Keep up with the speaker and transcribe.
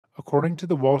According to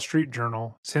the Wall Street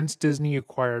Journal, since Disney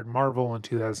acquired Marvel in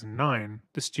 2009,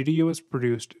 the studio has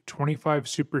produced 25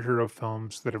 superhero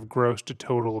films that have grossed a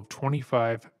total of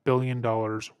 $25 billion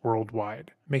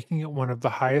worldwide, making it one of the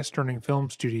highest earning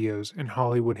film studios in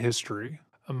Hollywood history.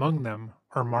 Among them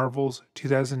are Marvel's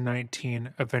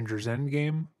 2019 Avengers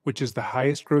Endgame, which is the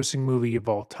highest grossing movie of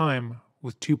all time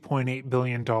with $2.8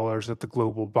 billion at the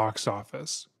global box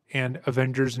office, and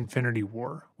Avengers Infinity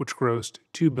War, which grossed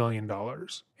 $2 billion,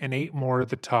 and 8 more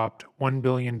that topped $1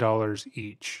 billion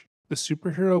each. The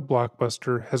superhero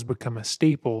blockbuster has become a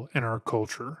staple in our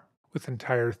culture, with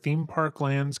entire theme park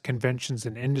lands, conventions,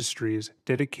 and industries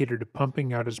dedicated to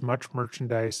pumping out as much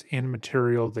merchandise and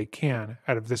material they can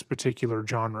out of this particular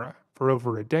genre. For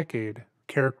over a decade,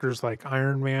 characters like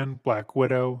Iron Man, Black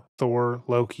Widow, Thor,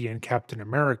 Loki, and Captain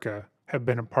America have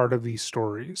been a part of these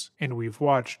stories, and we've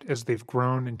watched as they've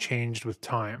grown and changed with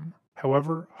time.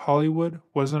 However, Hollywood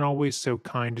wasn't always so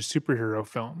kind to superhero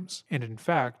films, and in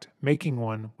fact, making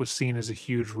one was seen as a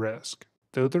huge risk.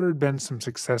 Though there had been some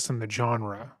success in the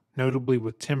genre, notably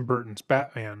with Tim Burton's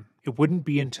Batman, it wouldn't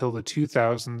be until the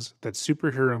 2000s that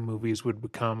superhero movies would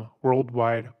become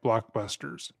worldwide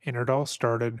blockbusters, and it all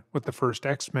started with the first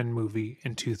X-Men movie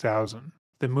in 2000.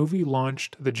 The movie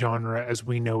launched the genre as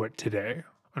we know it today.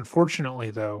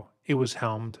 Unfortunately, though, it was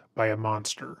helmed by a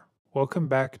monster. Welcome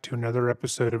back to another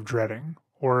episode of Dreading,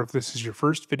 or if this is your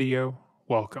first video,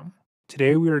 welcome.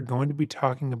 Today we are going to be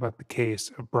talking about the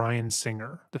case of Bryan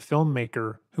Singer, the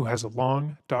filmmaker who has a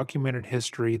long, documented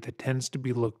history that tends to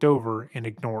be looked over and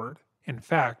ignored. In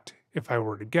fact, if I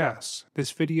were to guess,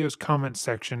 this video's comment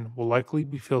section will likely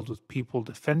be filled with people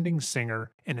defending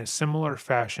Singer in a similar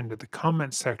fashion to the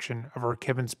comment section of our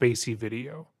Kevin Spacey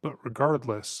video. But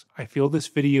regardless, I feel this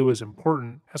video is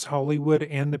important as Hollywood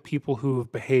and the people who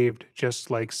have behaved just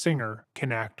like Singer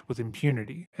can act with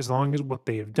impunity, as long as what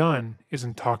they have done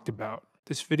isn't talked about.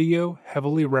 This video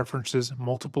heavily references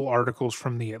multiple articles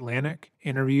from The Atlantic,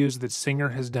 interviews that Singer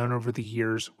has done over the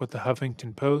years with the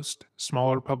Huffington Post,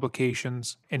 smaller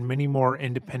publications, and many more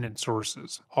independent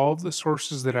sources. All of the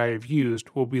sources that I have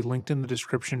used will be linked in the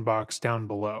description box down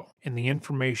below, and the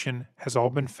information has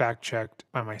all been fact-checked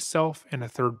by myself and a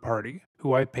third party,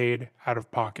 who I paid out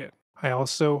of pocket. I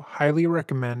also highly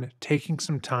recommend taking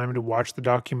some time to watch the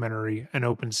documentary An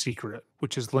Open Secret,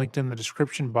 which is linked in the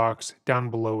description box down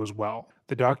below as well.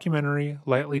 The documentary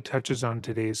lightly touches on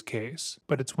today's case,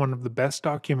 but it's one of the best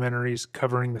documentaries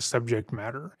covering the subject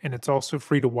matter, and it's also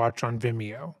free to watch on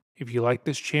Vimeo. If you like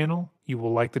this channel, you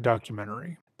will like the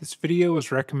documentary. This video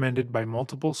was recommended by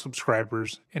multiple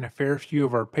subscribers and a fair few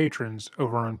of our patrons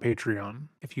over on Patreon.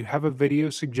 If you have a video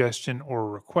suggestion or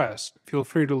request, feel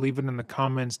free to leave it in the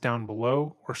comments down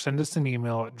below or send us an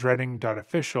email at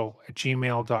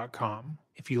dreading.official@gmail.com.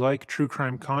 If you like true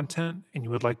crime content and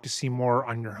you would like to see more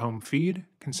on your home feed,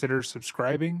 consider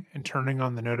subscribing and turning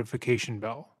on the notification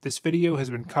bell. This video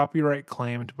has been copyright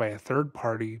claimed by a third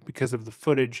party because of the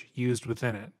footage used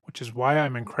within it, which is why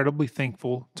I'm incredibly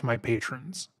thankful to my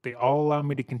patrons. They all allow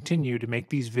me to continue to make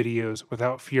these videos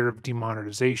without fear of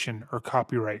demonetization or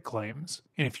copyright claims.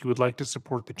 And if you would like to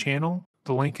support the channel,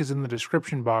 the link is in the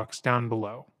description box down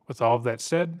below. With all of that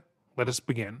said, let us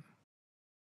begin.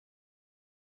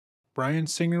 Bryan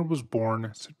Singer was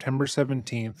born September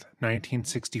 17,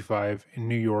 1965 in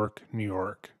New York, New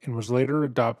York, and was later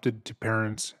adopted to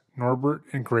parents Norbert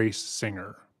and Grace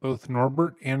Singer. Both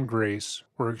Norbert and Grace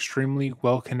were extremely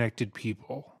well-connected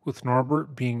people, with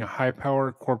Norbert being a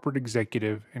high-power corporate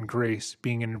executive and Grace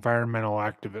being an environmental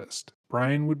activist.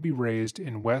 Bryan would be raised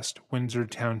in West Windsor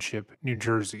Township, New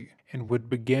Jersey, and would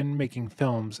begin making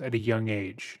films at a young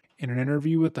age. In an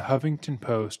interview with the Huffington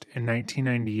Post in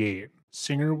 1998,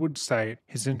 Singer would cite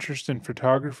his interest in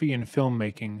photography and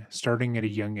filmmaking starting at a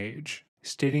young age,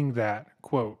 stating that,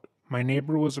 quote, "My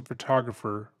neighbor was a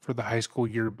photographer for the high school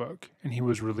yearbook, and he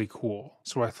was really cool,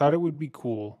 so I thought it would be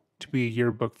cool to be a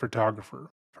yearbook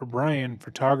photographer." For Bryan,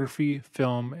 photography,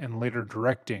 film, and later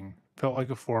directing felt like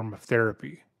a form of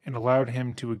therapy, and allowed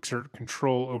him to exert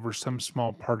control over some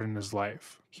small part in his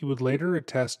life. He would later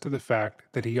attest to the fact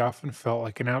that he often felt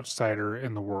like an outsider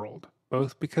in the world,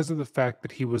 both because of the fact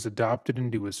that he was adopted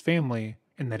into his family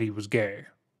and that he was gay.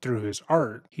 Through his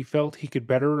art, he felt he could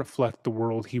better reflect the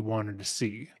world he wanted to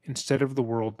see, instead of the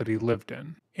world that he lived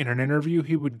in. In an interview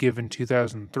he would give in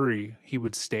 2003, he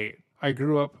would state, "I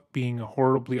grew up being a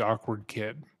horribly awkward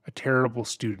kid, a terrible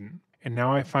student, and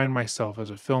now I find myself as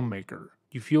a filmmaker.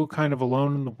 You feel kind of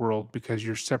alone in the world because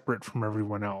you're separate from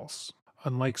everyone else."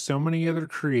 Unlike so many other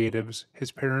creatives,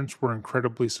 his parents were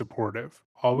incredibly supportive,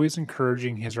 always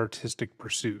encouraging his artistic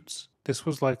pursuits. This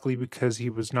was likely because he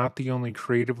was not the only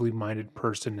creatively minded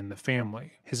person in the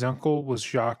family. His uncle was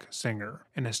Jacques Singer,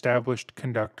 an established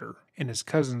conductor, and his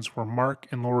cousins were Mark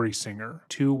and Laurie Singer,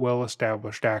 two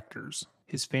well-established actors.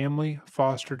 His family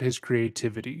fostered his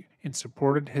creativity and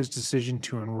supported his decision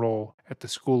to enroll at the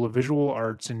School of Visual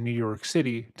Arts in New York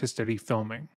City to study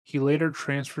filming. He later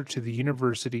transferred to the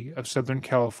University of Southern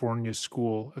California's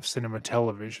School of Cinema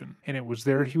Television, and it was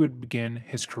there he would begin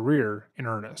his career in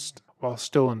earnest. While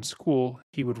still in school,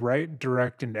 he would write,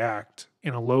 direct, and act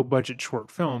in a low-budget short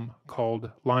film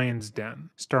called Lion's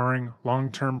Den, starring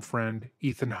long-term friend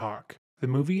Ethan Hawke. The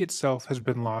movie itself has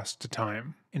been lost to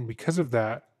time, and because of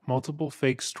that, multiple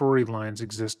fake storylines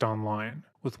exist online,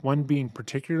 with one being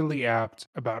particularly apt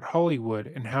about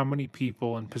Hollywood and how many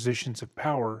people in positions of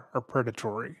power are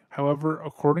predatory. However,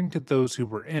 according to those who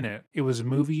were in it, it was a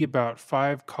movie about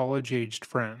five college-aged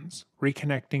friends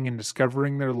reconnecting and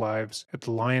discovering their lives at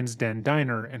the Lion's Den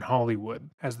diner in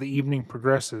Hollywood. As the evening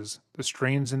progresses, the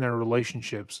strains in their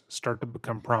relationships start to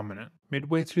become prominent.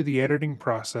 Midway through the editing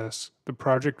process, the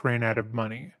project ran out of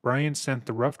money. Bryan sent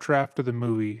the rough draft of the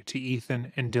movie to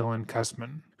Ethan and Dylan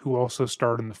Cussman, who also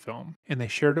starred in the film, and they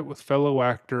shared it with fellow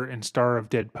actor and star of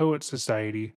Dead Poets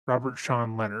Society, Robert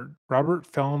Sean Leonard. Robert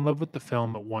fell in love with the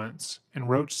film at once and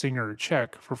wrote Singer a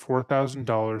check for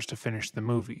 $4,000 to finish the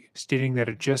movie, stating that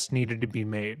it just needed to be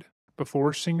made.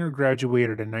 Before Singer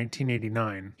graduated in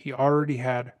 1989, he already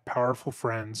had powerful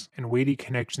friends and weighty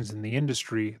connections in the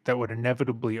industry that would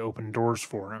inevitably open doors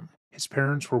for him. His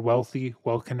parents were wealthy,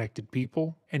 well-connected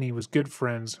people, and he was good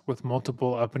friends with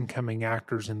multiple up-and-coming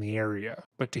actors in the area.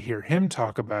 But to hear him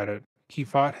talk about it, he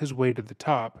fought his way to the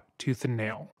top, tooth and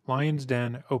nail. Lion's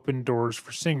Den opened doors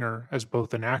for Singer as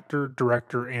both an actor,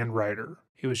 director, and writer.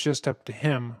 It was just up to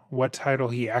him what title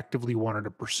he actively wanted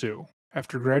to pursue.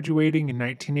 After graduating in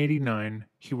 1989,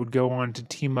 he would go on to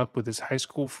team up with his high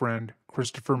school friend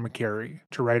Christopher McCary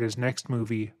to write his next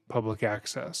movie, Public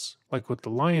Access. Like with The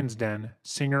Lion's Den,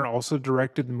 Singer also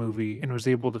directed the movie and was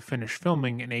able to finish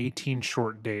filming in 18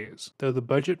 short days. Though the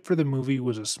budget for the movie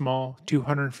was a small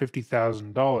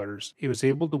 $250,000, it was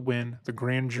able to win the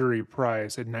Grand Jury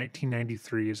Prize at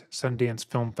 1993's Sundance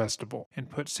Film Festival and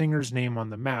put Singer's name on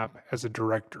the map as a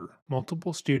director.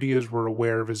 Multiple studios were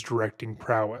aware of his directing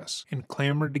prowess and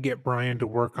clamored to get Bryan to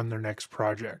work on their next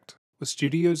project. With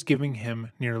studios giving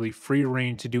him nearly free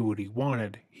rein to do what he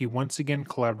wanted, he once again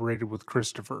collaborated with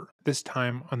Christopher, this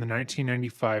time on the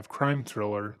 1995 crime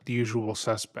thriller The Usual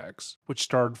Suspects, which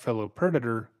starred fellow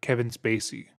Predator Kevin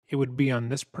Spacey. It would be on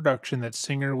this production that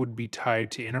Singer would be tied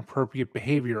to inappropriate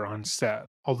behavior on set,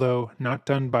 although not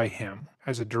done by him.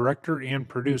 As a director and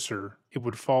producer, it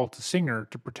would fall to Singer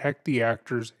to protect the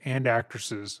actors and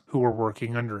actresses who were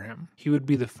working under him. He would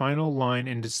be the final line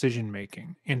in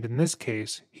decision-making, and in this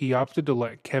case, he opted to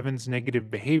let Kevin's negative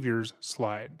behaviors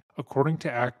slide. According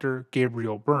to actor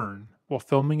Gabriel Byrne, while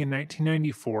filming in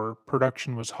 1994,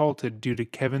 production was halted due to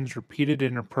Kevin's repeated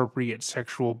inappropriate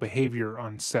sexual behavior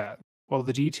on set. While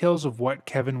the details of what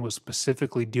Kevin was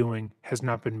specifically doing has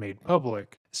not been made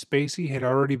public, Spacey had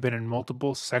already been in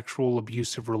multiple sexual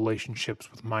abusive relationships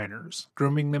with minors,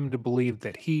 grooming them to believe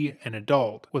that he, an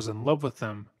adult, was in love with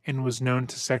them and was known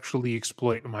to sexually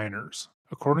exploit minors.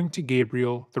 According to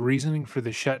Gabriel, the reasoning for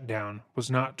the shutdown was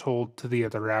not told to the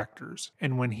other actors,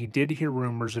 and when he did hear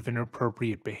rumors of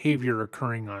inappropriate behavior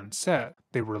occurring on set,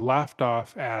 they were laughed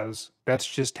off as, "That's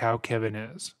just how Kevin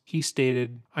is." He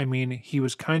stated, he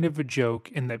was kind of a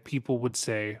joke in that people would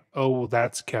say, "Oh, well,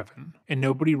 that's Kevin," and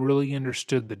nobody really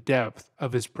understood the depth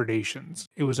of his predations.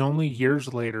 It was only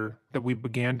years later that we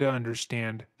began to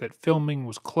understand that filming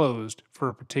was closed for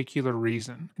a particular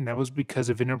reason, and that was because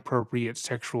of inappropriate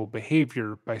sexual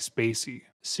behavior by Spacey.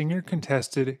 Singer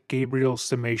contested Gabriel's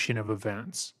summation of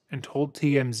events and told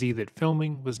TMZ that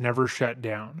filming was never shut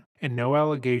down, and no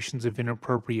allegations of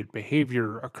inappropriate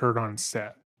behavior occurred on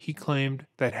set. He claimed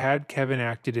that had Kevin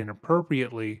acted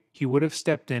inappropriately, he would have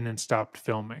stepped in and stopped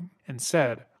filming, and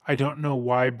said, "I don't know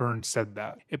why Byrne said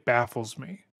that. It baffles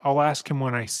me. I'll ask him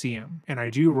when I see him, and I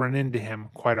do run into him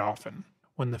quite often."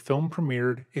 When the film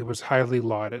premiered, it was highly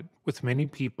lauded, with many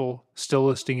people still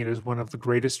listing it as one of the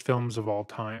greatest films of all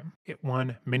time. It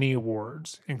won many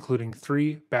awards, including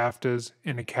 3 BAFTAs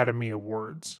and Academy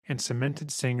Awards, and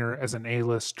cemented Singer as an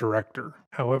A-list director.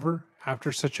 However,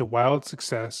 after such a wild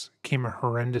success came a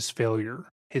horrendous failure.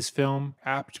 His film,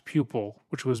 Apt Pupil,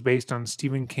 which was based on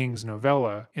Stephen King's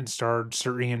novella and starred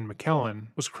Sir Ian McKellen,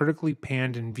 was critically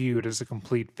panned and viewed as a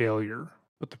complete failure.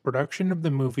 But the production of the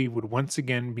movie would once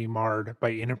again be marred by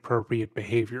inappropriate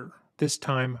behavior. this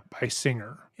time by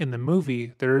Singer. In the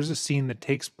movie, there is a scene that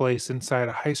takes place inside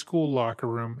a high school locker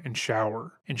room and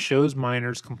shower, and shows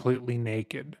minors completely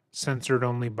naked, censored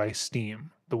only by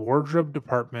steam. The wardrobe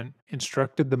department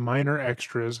instructed the minor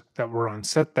extras that were on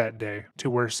set that day to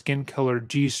wear skin-colored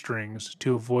G-strings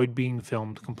to avoid being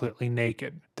filmed completely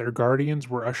naked. Their guardians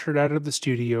were ushered out of the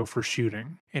studio for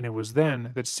shooting, and it was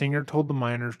then that Singer told the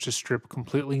minors to strip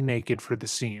completely naked for the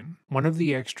scene. One of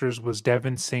the extras was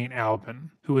Devin St.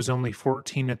 Albin, who was only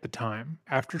 14 at the time.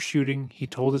 After shooting, he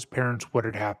told his parents what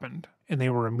had happened, and they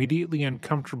were immediately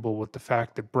uncomfortable with the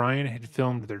fact that Bryan had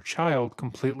filmed their child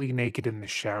completely naked in the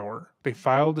shower. They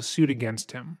filed a suit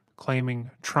against him, claiming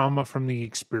trauma from the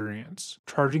experience,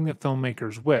 charging the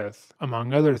filmmakers with,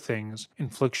 among other things,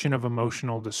 infliction of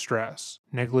emotional distress,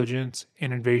 negligence,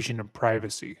 and invasion of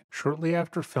privacy. Shortly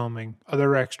after filming,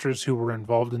 other extras who were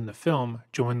involved in the film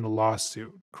joined the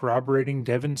lawsuit, corroborating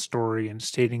Devin's story and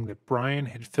stating that Bryan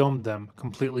had filmed them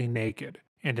completely naked,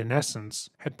 and in essence,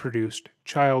 had produced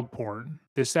child porn.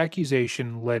 This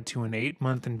accusation led to an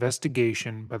 8-month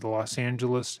investigation by the Los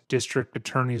Angeles District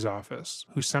Attorney's Office,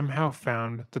 who somehow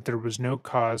found that there was no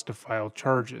cause to file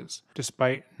charges,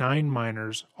 despite 9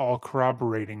 minors all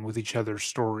corroborating with each other's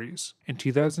stories. In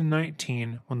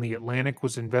 2019, when The Atlantic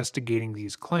was investigating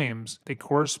these claims, they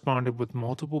corresponded with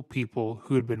multiple people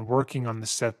who had been working on the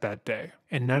set that day,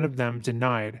 and none of them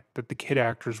denied that the kid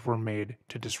actors were made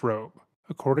to disrobe.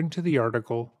 According to the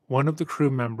article, one of the crew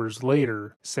members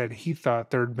later said he thought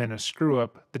there had been a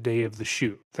screw-up the day of the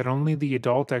shoot, that only the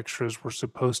adult extras were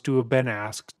supposed to have been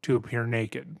asked to appear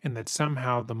naked, and that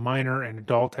somehow the minor and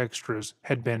adult extras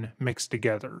had been mixed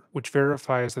together, which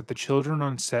verifies that the children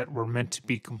on set were meant to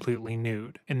be completely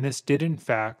nude, and this did in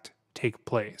fact take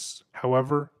place.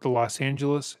 However, the Los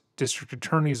Angeles District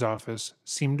Attorney's Office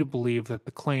seemed to believe that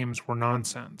the claims were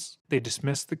nonsense. They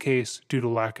dismissed the case due to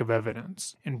lack of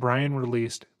evidence, and Bryan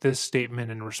released this statement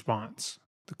in response.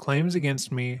 "The claims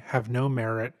against me have no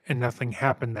merit and nothing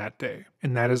happened that day,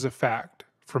 and that is a fact.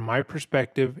 From my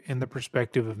perspective and the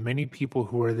perspective of many people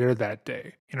who were there that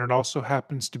day, and it also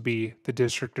happens to be the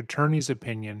district attorney's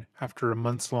opinion after a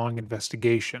months-long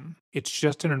investigation. It's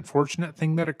just an unfortunate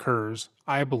thing that occurs,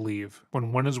 I believe,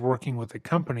 when one is working with a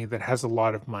company that has a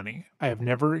lot of money. I have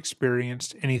never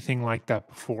experienced anything like that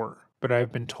before, but I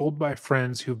have been told by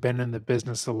friends who've been in the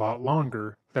business a lot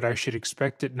longer that I should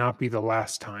expect it not be the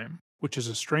last time. Which is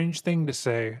a strange thing to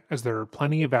say, as there are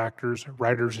plenty of actors,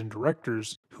 writers, and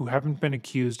directors who haven't been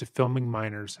accused of filming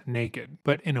minors naked.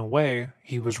 But in a way,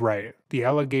 he was right. The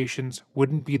allegations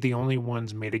wouldn't be the only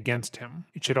ones made against him.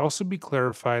 It should also be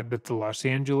clarified that the Los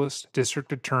Angeles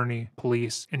District Attorney,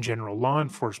 police, and general law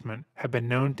enforcement have been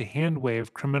known to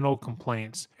hand-wave criminal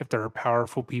complaints if there are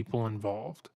powerful people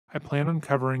involved. I plan on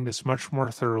covering this much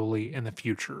more thoroughly in the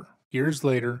future. Years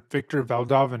later, Victor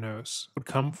Valdovinos would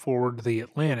come forward to The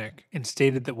Atlantic and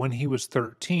stated that when he was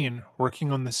 13,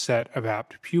 working on the set of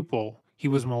Apt Pupil, he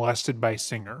was molested by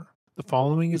Singer. The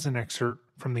following is an excerpt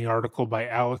from the article by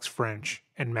Alex French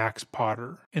and Max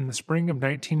Potter. In the spring of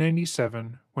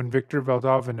 1997, when Victor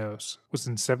Valdovinos was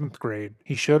in 7th grade,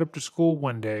 he showed up to school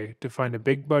one day to find a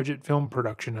big-budget film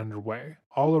production underway.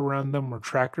 All around them were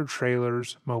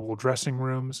tractor-trailers, mobile dressing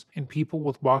rooms, and people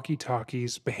with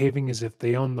walkie-talkies behaving as if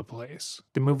they owned the place.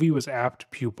 The movie was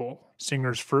Apt Pupil,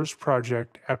 Singer's first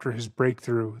project after his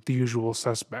breakthrough The Usual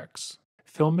Suspects.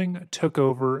 Filming took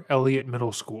over Elliott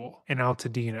Middle School in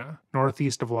Altadena,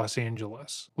 northeast of Los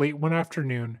Angeles. Late one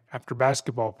afternoon, after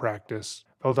basketball practice,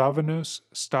 Valdovinos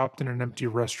stopped in an empty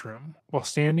restroom. While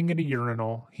standing at a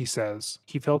urinal, he says,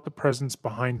 he felt a presence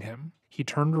behind him. He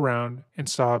turned around and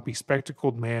saw a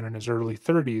bespectacled man in his early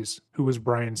 30s who was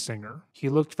Bryan Singer. He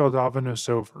looked Valdovinos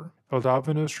over.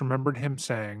 Valdovinos remembered him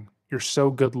saying, "You're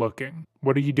so good looking.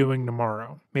 What are you doing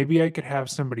tomorrow? Maybe I could have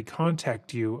somebody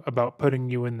contact you about putting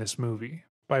you in this movie."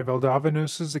 By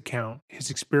Valdovinos' account, his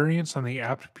experience on the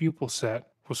Apt Pupil set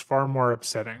was far more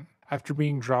upsetting. After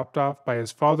being dropped off by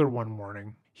his father one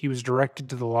morning, he was directed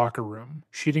to the locker room.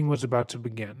 Shooting was about to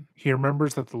begin. He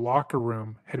remembers that the locker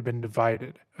room had been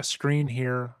divided, a screen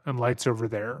here and lights over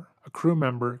there. A crew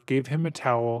member gave him a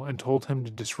towel and told him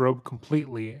to disrobe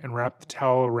completely and wrap the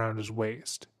towel around his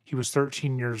waist. He was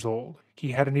 13 years old.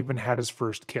 He hadn't even had his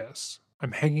first kiss.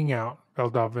 "I'm hanging out,"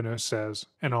 Valdovinos says,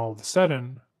 and all of a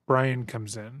sudden, Bryan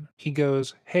comes in. He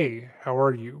goes, "Hey, how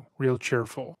are you?" Real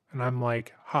cheerful. And I'm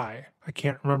like, "Hi." I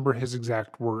can't remember his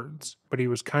exact words, but he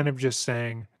was kind of just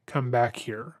saying, "Come back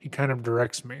here." He kind of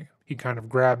directs me. He kind of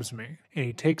grabs me, and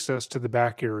he takes us to the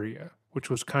back area, which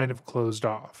was kind of closed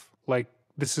off. Like,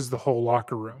 this is the whole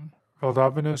locker room.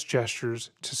 Valdovinos gestures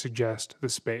to suggest the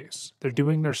space. They're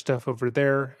doing their stuff over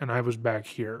there, and I was back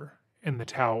here. and the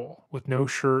towel, with no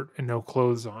shirt and no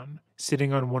clothes on,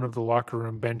 sitting on one of the locker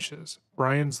room benches.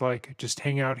 Bryan's like, just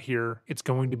hang out here, it's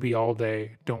going to be all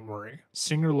day, don't worry.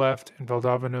 Singer left and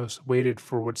Valdovinos waited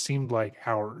for what seemed like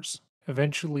hours.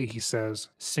 Eventually, he says,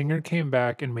 Singer came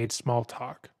back and made small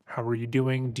talk. How are you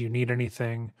doing? Do you need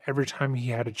anything? Every time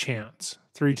he had a chance,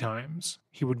 3 times,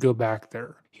 he would go back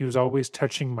there. He was always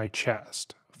touching my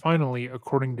chest. Finally,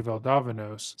 according to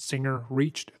Valdovinos, Singer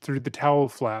reached through the towel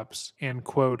flaps and,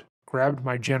 quote, grabbed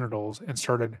my genitals and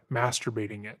started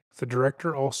masturbating it. The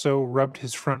director also rubbed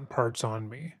his front parts on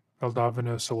me,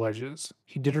 Valdovinos alleges.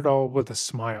 He did it all with a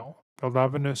smile.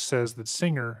 Valdovinos says that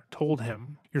Singer told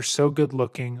him, You're so good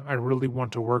looking, I really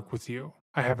want to work with you.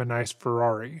 I have a nice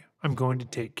Ferrari. I'm going to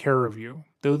take care of you.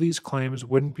 Though these claims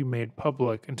wouldn't be made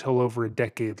public until over a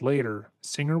decade later,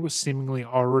 Singer was seemingly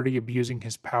already abusing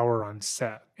his power on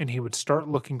set, and he would start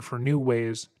looking for new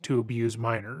ways to abuse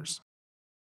minors.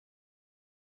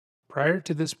 Prior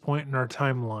to this point in our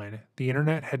timeline, the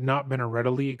internet had not been a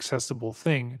readily accessible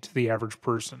thing to the average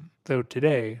person, though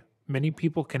today, many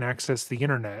people can access the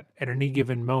internet at any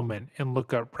given moment and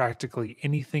look up practically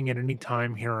anything at any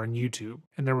time here on YouTube.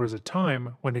 And there was a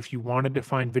time when if you wanted to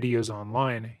find videos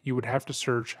online, you would have to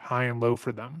search high and low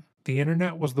for them. The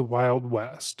internet was the Wild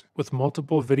West, with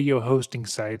multiple video hosting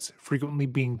sites frequently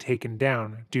being taken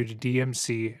down due to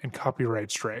DMC and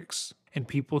copyright strikes, and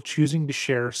people choosing to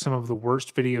share some of the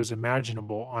worst videos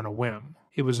imaginable on a whim.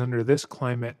 It was under this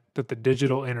climate that the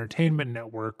Digital Entertainment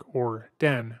Network, or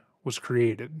DEN, was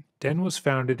created. DEN was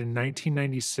founded in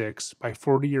 1996 by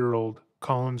 40-year-old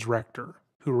Collins Rector,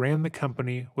 who ran the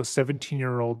company with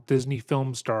 17-year-old Disney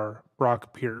film star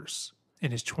Brock Pierce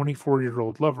and his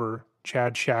 24-year-old lover,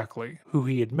 Chad Shackley, who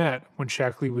he had met when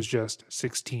Shackley was just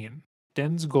 16.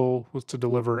 DEN's goal was to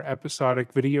deliver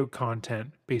episodic video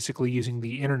content, basically using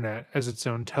the internet as its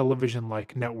own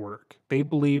television-like network. They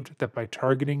believed that by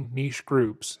targeting niche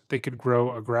groups, they could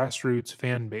grow a grassroots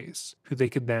fan base, who they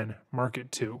could then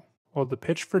market to. While the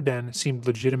pitch for DEN seemed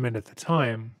legitimate at the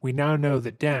time, we now know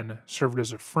that DEN served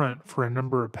as a front for a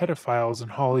number of pedophiles in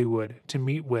Hollywood to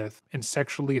meet with and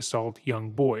sexually assault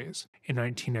young boys. In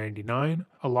 1999,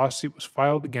 a lawsuit was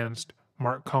filed against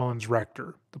Mark Collins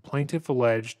Rector. The plaintiff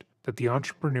alleged that the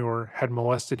entrepreneur had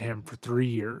molested him for 3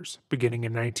 years, beginning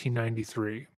in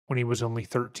 1993, when he was only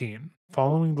 13.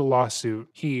 Following the lawsuit,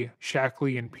 he,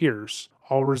 Shackley, and Pierce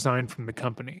all resigned from the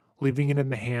company, leaving it in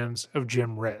the hands of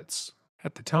Jim Ritz.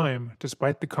 At the time,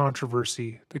 despite the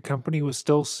controversy, the company was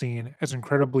still seen as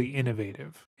incredibly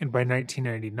innovative, and by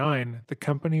 1999, the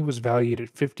company was valued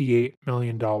at $58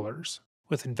 million,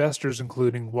 with investors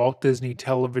including Walt Disney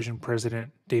Television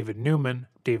president David Newman,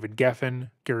 David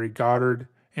Geffen, Gary Goddard,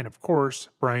 and of course,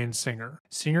 Bryan Singer.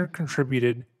 Singer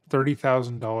contributed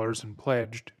 $30,000 and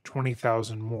pledged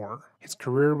 $20,000 more. His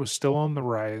career was still on the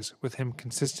rise, with him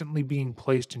consistently being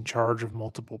placed in charge of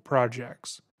multiple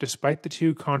projects. Despite the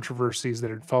 2 controversies that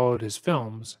had followed his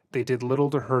films, they did little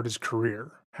to hurt his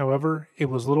career. However, it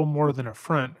was little more than a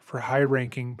front for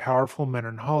high-ranking, powerful men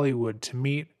in Hollywood to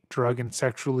meet, drug, and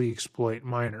sexually exploit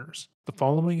minors. The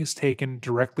following is taken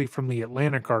directly from the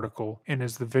Atlantic article and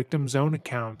is the victims' own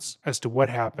accounts as to what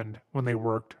happened when they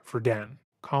worked for DEN.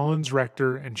 Collins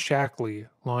Rector and Shackley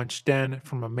launched DEN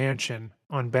from a mansion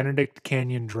on Benedict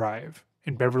Canyon Drive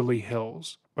in Beverly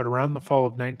Hills, but around the fall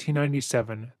of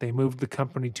 1997, they moved the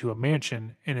company to a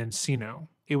mansion in Encino.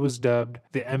 It was dubbed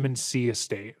the M&C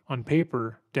Estate. On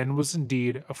paper, DEN was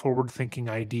indeed a forward-thinking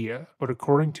idea, but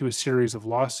according to a series of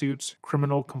lawsuits,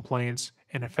 criminal complaints,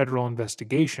 and a federal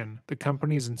investigation, the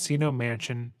company's Encino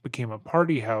mansion became a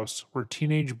party house where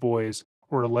teenage boys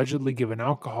were allegedly given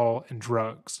alcohol and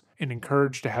drugs and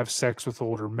encouraged to have sex with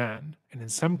older men, and in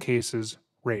some cases,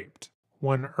 raped.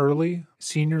 One early,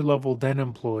 senior-level DEN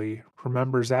employee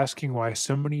remembers asking why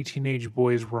so many teenage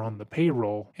boys were on the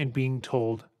payroll and being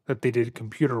told that they did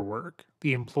computer work.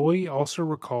 The employee also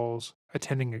recalls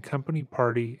attending a company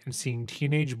party and seeing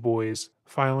teenage boys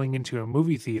filing into a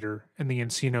movie theater in the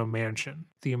Encino mansion.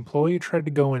 The employee tried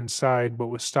to go inside but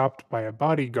was stopped by a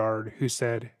bodyguard who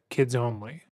said, "Kids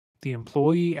only." The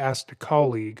employee asked a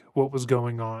colleague what was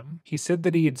going on. He said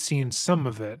that he had seen some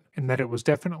of it and that it was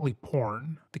definitely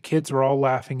porn. The kids were all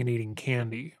laughing and eating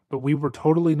candy, but we were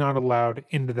totally not allowed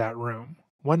into that room.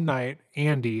 One night,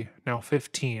 Andy, now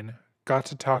 15, got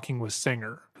to talking with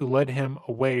Singer, who led him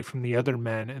away from the other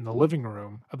men in the living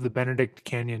room of the Benedict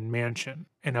Canyon mansion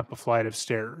and up a flight of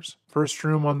stairs. First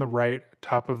room on the right,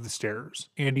 top of the stairs.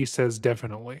 Andy says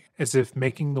definitely, as if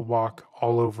making the walk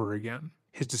all over again.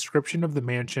 His description of the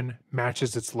mansion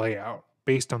matches its layout,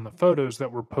 based on the photos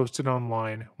that were posted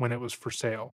online when it was for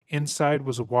sale. Inside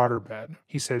was a waterbed.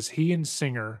 He says he and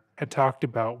Singer had talked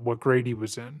about what grade he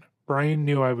was in. Bryan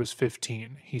knew I was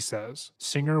 15, he says.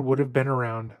 Singer would have been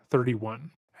around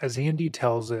 31. As Andy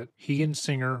tells it, he and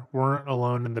Singer weren't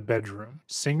alone in the bedroom.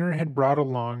 Singer had brought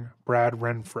along Brad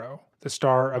Renfro, the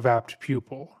star of Apt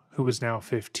Pupil, who was now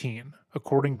 15.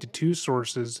 According to two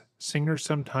sources, Singer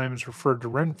sometimes referred to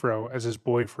Renfro as his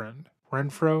boyfriend.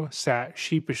 Renfro sat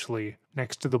sheepishly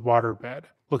next to the waterbed,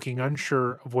 looking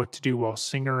unsure of what to do while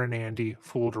Singer and Andy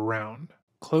fooled around.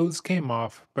 Clothes came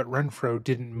off, but Renfro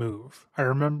didn't move. I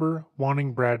remember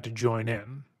wanting Brad to join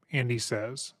in. Andy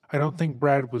says, I don't think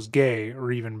Brad was gay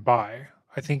or even bi.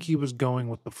 I think he was going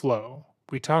with the flow.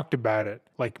 We talked about it.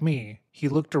 Like me, he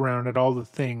looked around at all the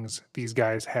things these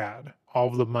guys had, all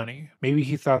of the money. Maybe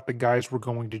he thought the guys were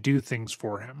going to do things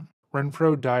for him.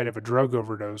 Renfro died of a drug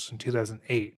overdose in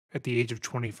 2008 at the age of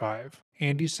 25.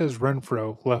 Andy says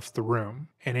Renfro left the room,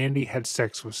 and Andy had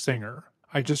sex with Singer.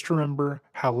 I just remember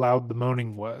how loud the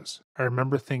moaning was. I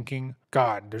remember thinking,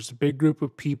 God, there's a big group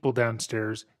of people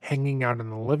downstairs hanging out in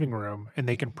the living room and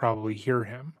they can probably hear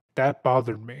him. That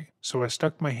bothered me, so I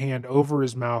stuck my hand over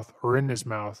his mouth or in his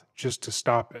mouth just to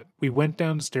stop it. We went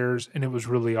downstairs and it was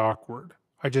really awkward.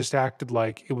 I just acted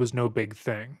like it was no big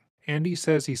thing. Andy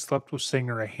says he slept with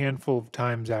Singer a handful of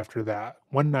times after that.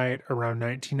 One night, around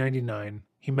 1999,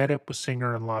 he met up with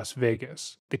Singer in Las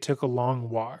Vegas. They took a long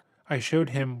walk. I showed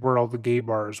him where all the gay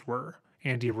bars were,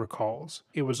 Andy recalls.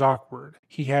 It was awkward.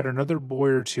 He had another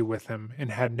boy or two with him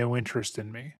and had no interest in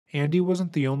me. Andy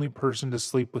wasn't the only person to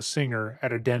sleep with Singer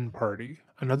at a den party.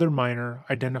 Another minor,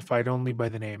 identified only by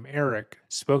the name Eric,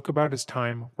 spoke about his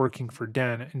time working for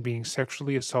Den and being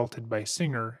sexually assaulted by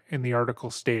Singer in the article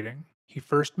stating, he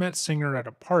first met Singer at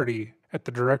a party at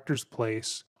the director's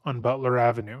place on Butler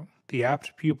Avenue. The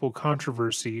Apt Pupil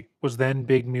controversy was then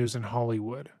big news in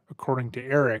Hollywood. According to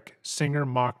Eric, Singer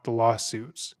mocked the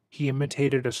lawsuits. He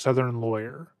imitated a Southern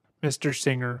lawyer. Mr.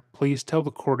 Singer, please tell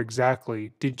the court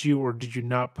exactly, did you or did you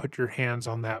not put your hands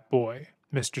on that boy?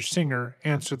 Mr. Singer,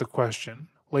 answer the question.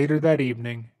 Later that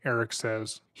evening, Eric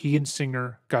says, he and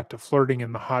Singer got to flirting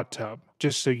in the hot tub.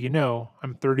 Just so you know,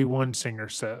 I'm 31, Singer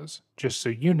says. Just so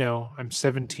you know, I'm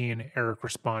 17, Eric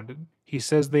responded. He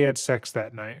says they had sex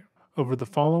that night. Over the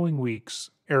following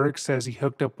weeks, Eric says he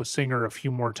hooked up with Singer a few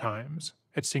more times,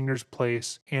 at Singer's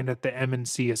place and at the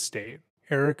M&C estate.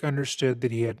 Eric understood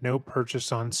that he had no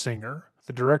purchase on Singer.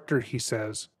 The director, he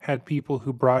says, had people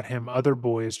who brought him other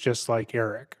boys just like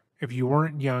Eric. If you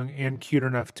weren't young and cute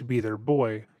enough to be their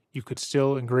boy, you could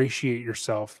still ingratiate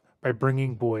yourself by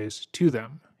bringing boys to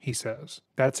them, he says.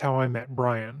 That's how I met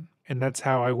Bryan. And that's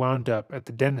how I wound up at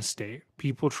the Den estate,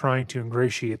 people trying to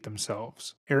ingratiate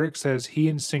themselves. Eric says he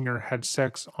and Singer had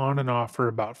sex on and off for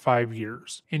about 5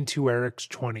 years, into Eric's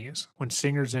 20s, when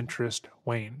Singer's interest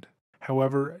waned.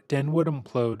 However, Den would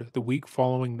implode the week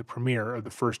following the premiere of the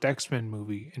first X-Men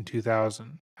movie in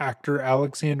 2000. Actor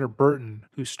Alexander Burton,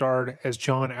 who starred as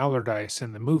John Allardyce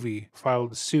in the movie,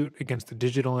 filed a suit against the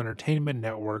Digital Entertainment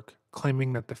Network,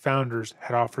 claiming that the founders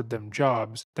had offered them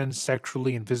jobs, then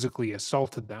sexually and physically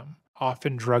assaulted them,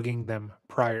 often drugging them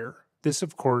prior. This,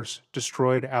 of course,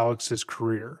 destroyed Alex's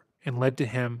career and led to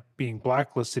him being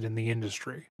blacklisted in the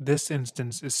industry. This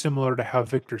instance is similar to how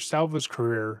Victor Salva's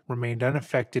career remained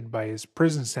unaffected by his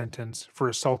prison sentence for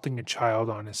assaulting a child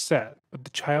on his set, but the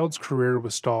child's career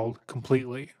was stalled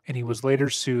completely, and he was later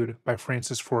sued by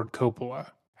Francis Ford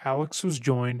Coppola. Alex was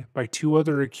joined by two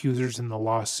other accusers in the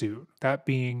lawsuit, that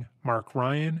being Mark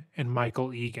Ryan and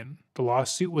Michael Egan. The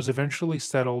lawsuit was eventually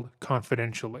settled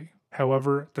confidentially.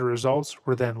 However, the results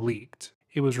were then leaked.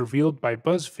 It was revealed by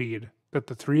BuzzFeed that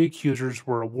the three accusers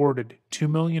were awarded $2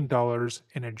 million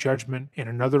in a judgment and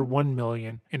another $1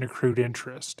 million in accrued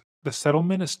interest. The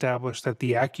settlement established that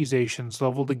the accusations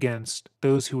leveled against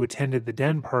those who attended the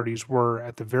den parties were,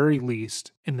 at the very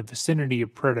least, in the vicinity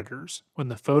of predators. When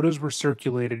the photos were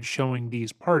circulated showing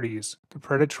these parties, the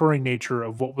predatory nature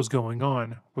of what was going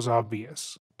on was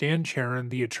obvious. Dan Charon,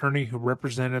 the attorney who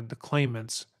represented the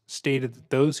claimants, stated that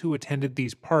those who attended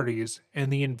these parties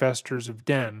and the investors of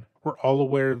Den were all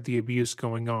aware of the abuse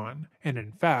going on, and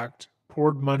in fact,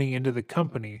 poured money into the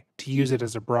company to use it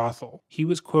as a brothel. He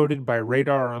was quoted by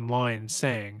Radar Online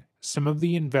saying, some of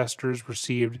the investors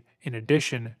received, in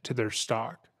addition to their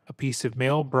stock, a piece of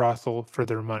male brothel for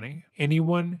their money.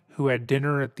 Anyone who had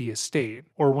dinner at the estate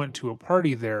or went to a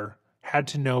party there had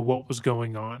to know what was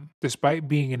going on. Despite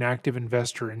being an active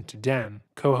investor into Den,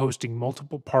 co-hosting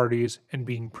multiple parties, and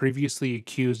being previously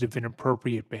accused of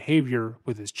inappropriate behavior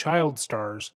with his child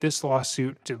stars, this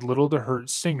lawsuit did little to hurt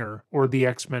Singer or the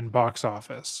X-Men box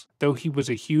office. Though he was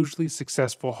a hugely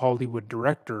successful Hollywood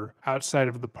director, outside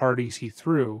of the parties he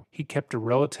threw, he kept a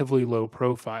relatively low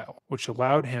profile, which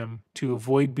allowed him to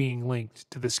avoid being linked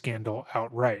to the scandal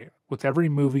outright. With every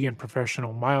movie and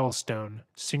professional milestone,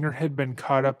 Singer had been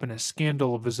caught up in a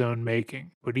scandal of his own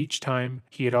making, but each time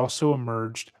he had also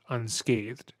emerged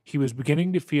unscathed. He was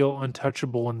beginning to feel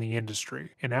untouchable in the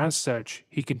industry, and as such,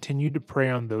 he continued to prey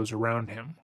on those around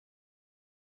him.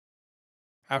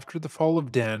 After the fall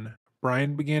of Den,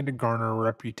 Bryan began to garner a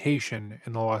reputation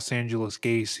in the Los Angeles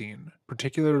gay scene,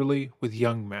 particularly with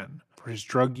young men, for his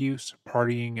drug use,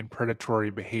 partying, and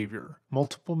predatory behavior.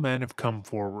 Multiple men have come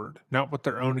forward, not with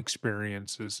their own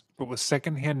experiences, but with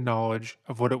secondhand knowledge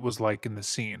of what it was like in the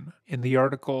scene. In the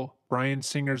article, Bryan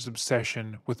Singer's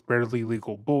obsession with barely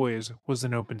legal boys was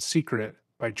an open secret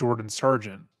by Jordan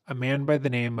Sargent. A man by the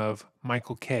name of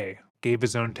Michael K. gave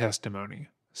his own testimony,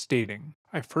 stating,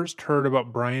 I first heard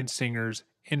about Bryan Singer's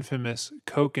infamous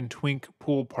Coke and Twink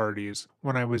pool parties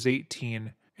when I was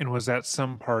 18 and was at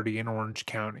some party in Orange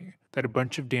County that a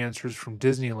bunch of dancers from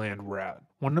Disneyland were at.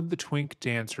 One of the Twink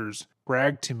dancers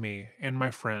bragged to me and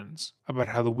my friends about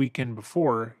how the weekend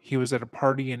before he was at a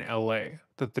party in LA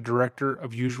that the director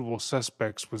of Usual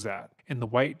Suspects was at, and the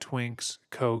white Twinks,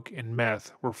 Coke, and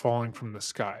meth were falling from the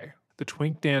sky. The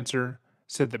Twink dancer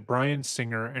said that Bryan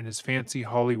Singer and his fancy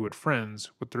Hollywood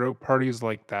friends would throw parties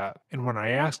like that, and when I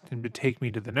asked him to take me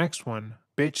to the next one,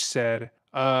 bitch said,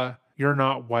 you're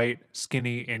not white,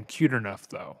 skinny, and cute enough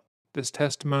though. This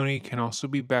testimony can also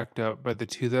be backed up by the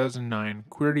 2009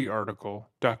 Queerty article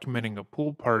documenting a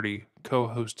pool party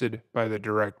co-hosted by the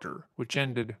director, which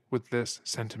ended with this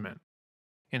sentiment.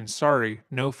 And sorry,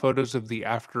 no photos of the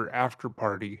after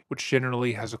party, which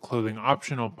generally has a clothing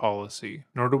optional policy,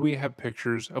 nor do we have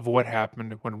pictures of what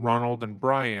happened when Ronald and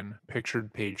Bryan,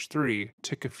 pictured page 3,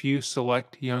 took a few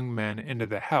select young men into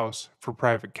the house for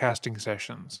private casting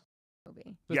sessions.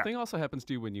 This thing also happens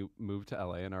to you when you move to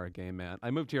LA and are a gay man.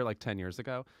 I moved here like 10 years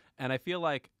ago, and I feel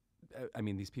like, I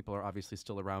mean, these people are obviously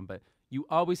still around, but you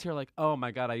always hear like, oh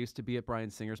my God, I used to be at Bryan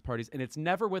Singer's parties, and it's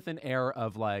never with an air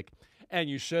of like, and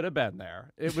you should have been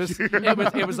there. It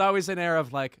was always an air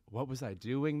of like, what was I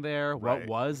doing there? What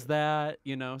was that?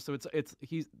 You know, so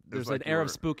there's like an air of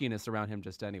spookiness around him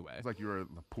just anyway. It's like you were at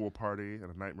a pool party at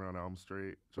a Nightmare on Elm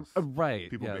Street. Just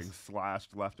People being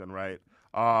slashed left and right.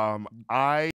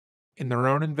 In their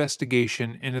own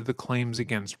investigation into the claims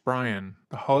against Bryan,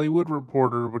 the Hollywood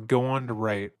Reporter would go on to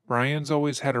write, Bryan's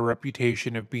always had a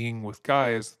reputation of being with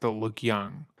guys that look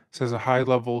young, says a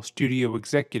high-level studio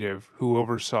executive who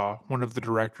oversaw one of the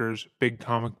director's big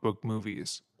comic book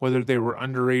movies. Whether they were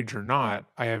underage or not,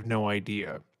 I have no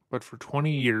idea. But for 20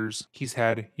 years, he's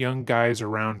had young guys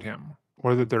around him,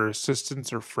 whether they're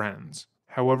assistants or friends.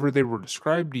 However they were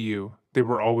described to you, they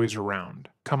were always around.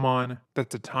 Come on,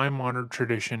 that's a time-honored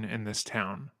tradition in this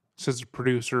town, says a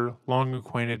producer long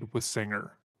acquainted with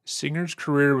Singer. Singer's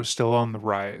career was still on the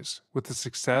rise, with the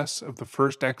success of the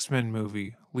first X-Men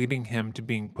movie leading him to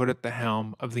being put at the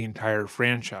helm of the entire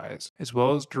franchise, as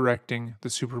well as directing the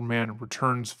Superman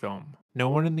Returns film. No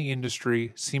one in the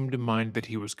industry seemed to mind that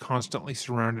he was constantly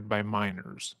surrounded by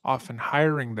minors, often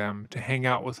hiring them to hang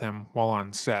out with him while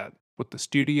on set. What the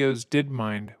studios did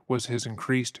mind was his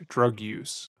increased drug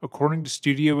use. According to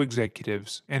studio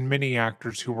executives and many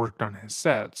actors who worked on his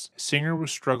sets, Singer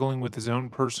was struggling with his own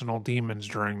personal demons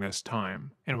during this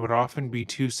time, and would often be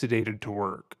too sedated to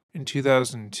work. In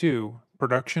 2002,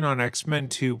 production on X-Men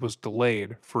 2 was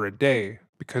delayed for a day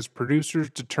because producers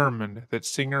determined that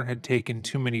Singer had taken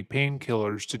too many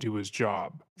painkillers to do his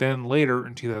job. Then later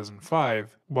in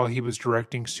 2005, while he was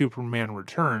directing Superman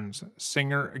Returns,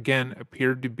 Singer again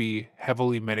appeared to be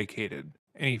heavily medicated,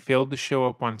 and he failed to show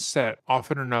up on set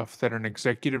often enough that an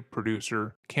executive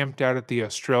producer camped out at the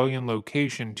Australian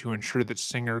location to ensure that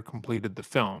Singer completed the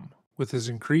film. With his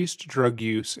increased drug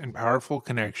use and powerful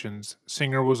connections,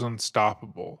 Singer was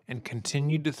unstoppable and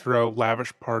continued to throw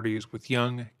lavish parties with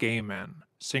young gay men.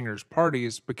 Singer's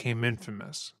parties became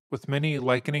infamous, with many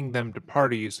likening them to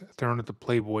parties thrown at the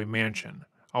Playboy Mansion,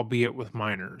 albeit with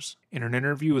minors. In an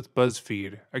interview with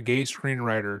BuzzFeed, a gay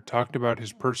screenwriter talked about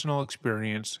his personal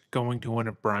experience going to one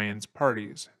of Bryan's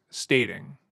parties,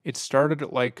 stating, it started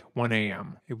at like 1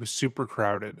 a.m. It was super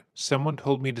crowded. Someone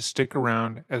told me to stick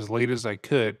around as late as I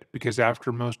could because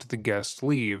after most of the guests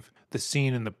leave, the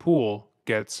scene in the pool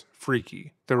gets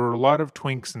freaky. There were a lot of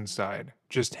twinks inside,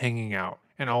 just hanging out,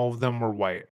 and all of them were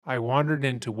white. I wandered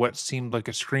into what seemed like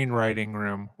a screenwriting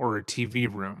room or a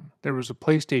TV room. There was a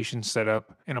PlayStation set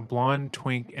up, and a blonde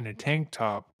twink in a tank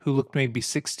top, who looked maybe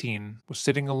 16, was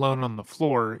sitting alone on the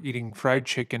floor eating fried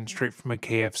chicken straight from a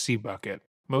KFC bucket.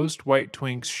 Most white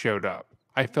twinks showed up.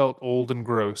 I felt old and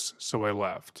gross, so I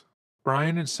left.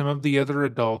 Bryan and some of the other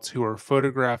adults who are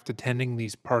photographed attending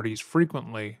these parties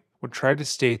frequently would try to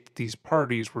state that these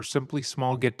parties were simply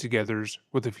small get-togethers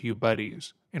with a few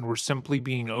buddies, and were simply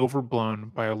being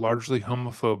overblown by a largely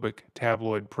homophobic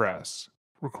tabloid press.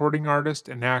 Recording artist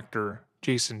and actor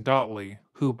Jason Dotley,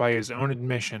 who by his own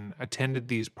admission attended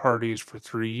these parties for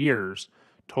 3 years,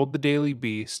 told the Daily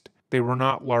Beast they were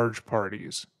not large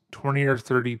parties, 20 or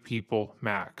 30 people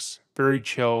max. Very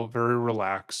chill, very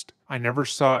relaxed. I never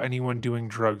saw anyone doing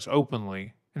drugs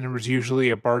openly, and there was usually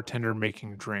a bartender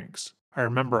making drinks. I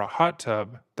remember a hot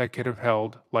tub that could have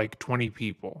held like 20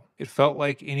 people. It felt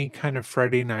like any kind of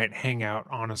Friday night hangout,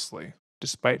 honestly.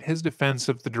 Despite his defense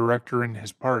of the director and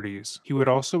his parties, he would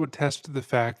also attest to the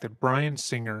fact that Bryan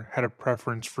Singer had a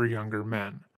preference for younger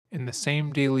men. In the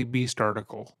same Daily Beast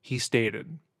article, he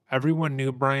stated, "Everyone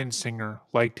knew Bryan Singer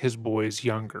liked his boys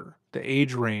younger. The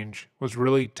age range was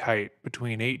really tight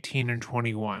between 18 and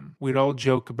 21. We'd all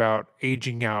joke about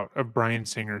aging out of Bryan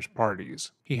Singer's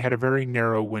parties. He had a very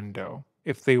narrow window.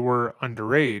 If they were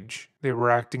underage, they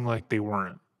were acting like they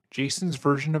weren't." Jason's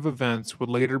version of events would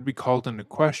later be called into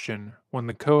question when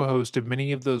the co-host of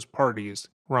many of those parties,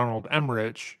 Ronald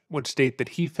Emmerich, would state that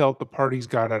he felt the parties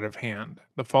got out of hand.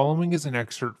 The following is an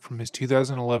excerpt from his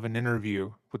 2011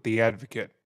 interview with The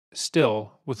Advocate.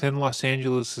 Still, within Los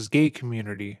Angeles' gay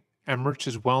community, Emmerich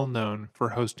is well known for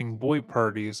hosting boy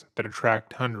parties that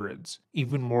attract hundreds,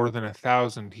 even more than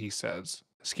 1,000, he says.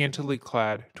 Scantily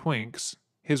clad twinks,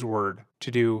 his word, to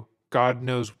do God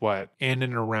knows what in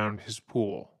and around his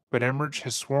pool. But Emmerich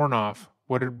has sworn off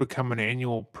what had become an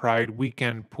annual Pride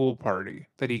weekend pool party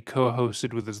that he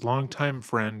co-hosted with his longtime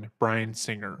friend Bryan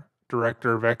Singer,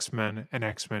 director of X-Men and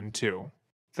X-Men 2.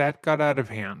 That got out of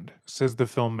hand, says the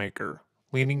filmmaker,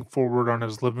 leaning forward on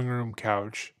his living room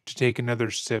couch to take another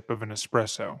sip of an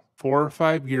espresso. 4 or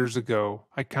 5 years ago,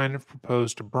 I kind of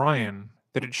proposed to Bryan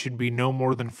that it should be no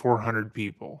more than 400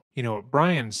 people. You know what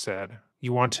Bryan said?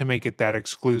 "You want to make it that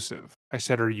exclusive." I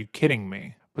said, "Are you kidding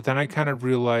me?" But then I kind of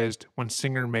realized when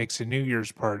Singer makes a New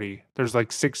Year's party, there's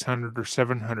like 600 or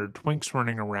 700 twinks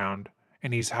running around,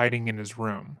 and he's hiding in his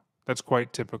room. That's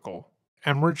quite typical.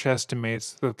 Emmerich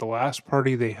estimates that the last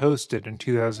party they hosted in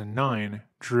 2009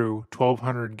 drew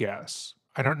 1,200 guests.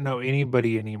 I don't know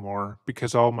anybody anymore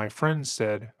because all my friends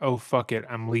said, "Oh fuck it,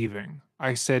 I'm leaving."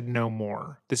 I said no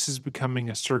more. This is becoming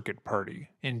a circuit party.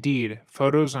 Indeed,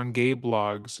 photos on gay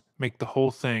blogs make the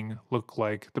whole thing look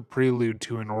like the prelude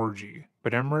to an orgy.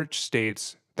 But Emmerich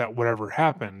states that whatever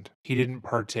happened, he didn't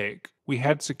partake. We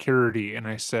had security and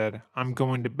I said, "I'm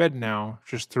going to bed now,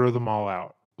 just throw them all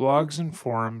out." Blogs and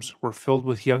forums were filled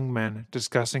with young men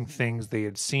discussing things they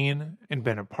had seen and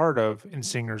been a part of in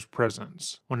Singer's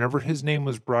presence. Whenever his name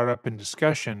was brought up in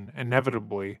discussion,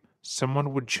 inevitably,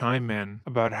 someone would chime in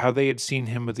about how they had seen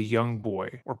him with a young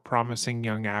boy or promising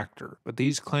young actor, but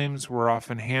these claims were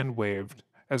often hand-waved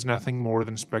as nothing more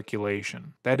than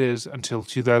speculation. That is, until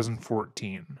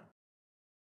 2014.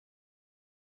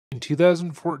 In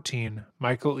 2014,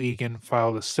 Michael Egan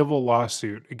filed a civil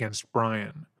lawsuit against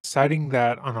Bryan, citing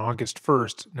that on August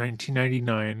 1st,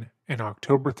 1999 and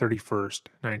October 31st,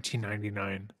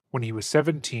 1999, when he was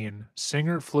 17,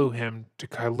 Singer flew him to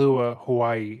Kailua,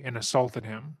 Hawaii and assaulted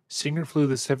him. Singer flew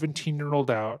the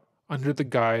 17-year-old out under the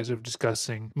guise of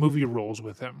discussing movie roles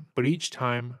with him, but each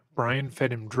time, Bryan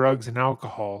fed him drugs and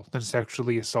alcohol, then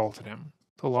sexually assaulted him.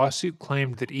 The lawsuit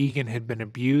claimed that Egan had been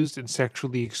abused and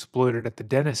sexually exploited at the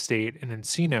Den estate in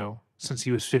Encino since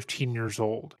he was 15 years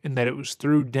old, and that it was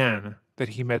through Den that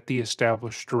he met the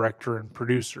established director and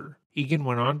producer. Egan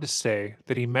went on to say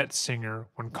that he met Singer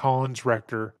when Collins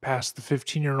Rector passed the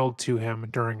 15-year-old to him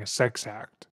during a sex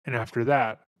act, and after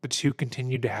that, the two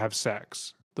continued to have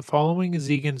sex. The following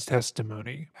is Egan's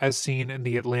testimony, as seen in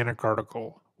the Atlantic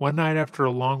article. One night after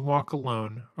a long walk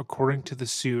alone, according to the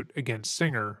suit against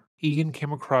Singer, Egan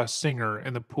came across Singer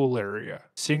in the pool area.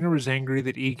 Singer was angry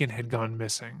that Egan had gone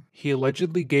missing. He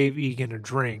allegedly gave Egan a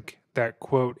drink that,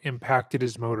 quote, impacted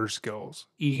his motor skills.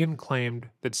 Egan claimed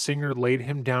that Singer laid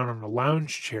him down on a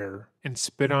lounge chair and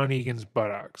spit on Egan's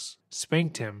buttocks,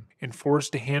 spanked him, and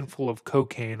forced a handful of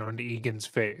cocaine onto Egan's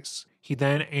face. He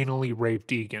then anally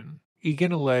raped Egan.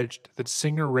 Egan alleged that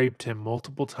Singer raped him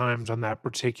multiple times on that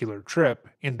particular trip,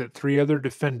 and that 3 other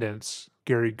defendants,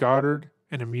 Gary Goddard,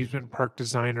 an amusement park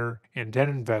designer and Den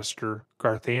investor,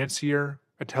 Garth Ancier,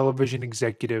 a television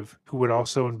executive who had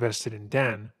also invested in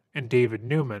Den, and David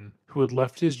Newman, who had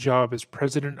left his job as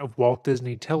president of Walt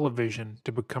Disney Television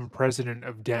to become president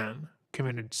of Den,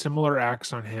 committed similar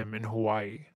acts on him in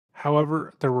Hawaii.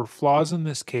 However, there were flaws in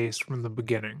this case from the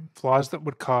beginning, flaws that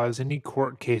would cause any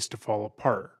court case to fall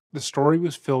apart. The story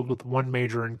was filled with one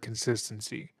major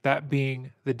inconsistency, that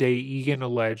being the day Egan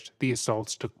alleged the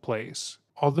assaults took place.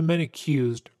 All the men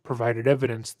accused provided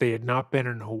evidence they had not been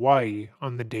in Hawaii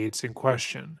on the dates in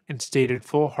question, and stated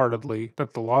full-heartedly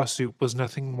that the lawsuit was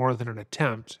nothing more than an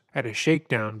attempt at a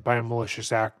shakedown by a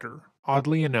malicious actor.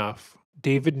 Oddly enough,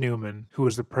 David Newman, who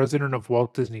was the president of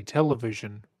Walt Disney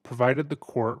Television, provided the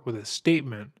court with a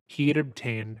statement he had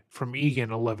obtained from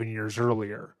Egan 11 years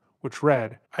earlier, which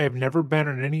read, "I have never been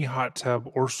in any hot tub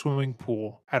or swimming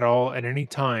pool at all at any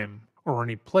time or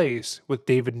any place with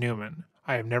David Newman.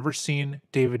 I have never seen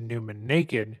David Newman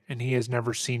naked, and he has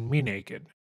never seen me naked,"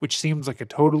 which seems like a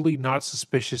totally not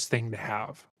suspicious thing to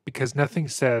have, because nothing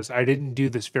says I didn't do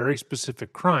this very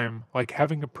specific crime like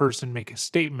having a person make a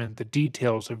statement that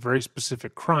details a very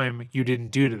specific crime you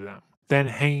didn't do to them, then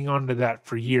hanging on to that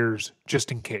for years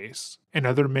just in case. And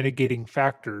other mitigating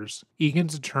factors,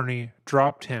 Egan's attorney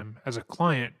dropped him as a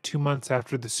client 2 months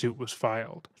after the suit was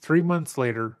filed. 3 months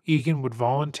later, Egan would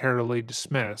voluntarily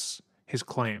dismiss his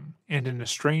claim, and in a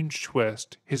strange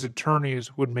twist, his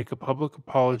attorneys would make a public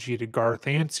apology to Garth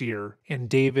Ancier and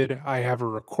David, "I have a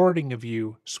recording of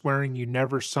you swearing you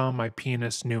never saw my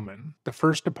penis, Newman." The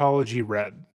first apology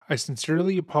read, "I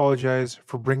sincerely apologize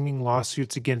for bringing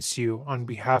lawsuits against you on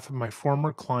behalf of my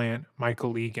former client,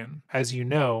 Michael Egan. As you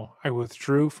know, I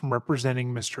withdrew from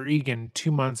representing Mr. Egan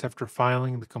 2 months after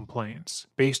filing the complaints.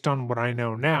 Based on what I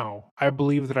know now, I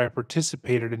believe that I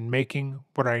participated in making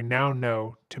what I now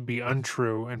know to be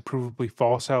untrue and provably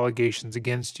false allegations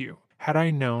against you. Had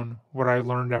I known what I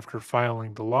learned after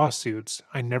filing the lawsuits,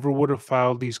 I never would have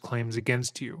filed these claims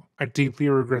against you. I deeply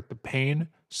regret the pain,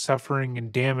 suffering,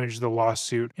 and damage the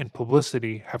lawsuit and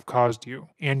publicity have caused you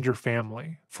and your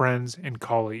family, friends, and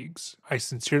colleagues. I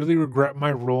sincerely regret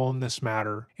my role in this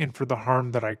matter and for the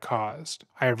harm that I caused.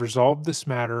 I have resolved this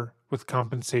matter with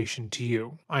compensation to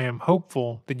you. I am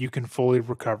hopeful that you can fully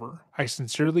recover. I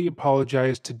sincerely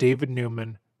apologize to David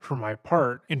Newman for my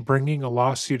part in bringing a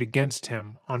lawsuit against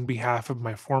him on behalf of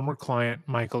my former client,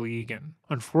 Michael Egan.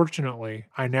 Unfortunately,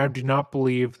 I now do not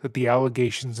believe that the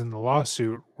allegations in the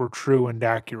lawsuit were true and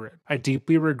accurate. I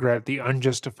deeply regret the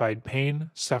unjustified pain,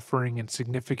 suffering, and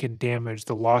significant damage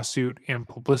the lawsuit and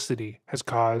publicity has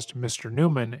caused Mr.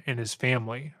 Newman and his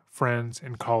family, friends,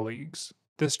 and colleagues."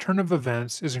 This turn of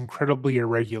events is incredibly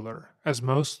irregular, as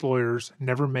most lawyers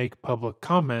never make public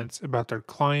comments about their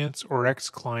clients or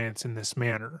ex-clients in this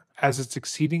manner, as it's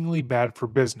exceedingly bad for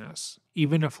business.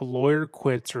 Even if a lawyer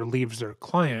quits or leaves their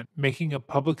client, making a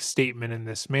public statement in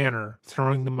this manner,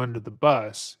 throwing them under the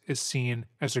bus, is seen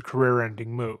as a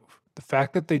career-ending move. The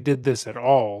fact that they did this at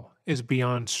all is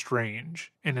beyond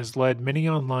strange, and has led many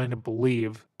online to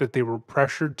believe that they were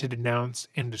pressured to denounce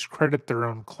and discredit their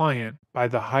own client by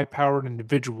the high-powered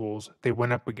individuals they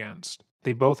went up against.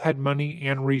 They both had money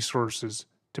and resources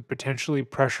to potentially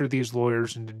pressure these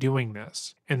lawyers into doing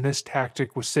this, and this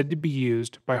tactic was said to be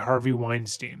used by Harvey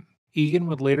Weinstein. Egan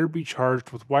would later be charged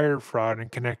with wire fraud in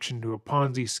connection to a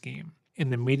Ponzi scheme,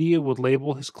 and the media would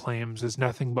label his claims as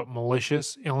nothing but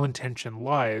malicious, ill-intentioned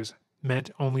lies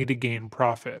meant only to gain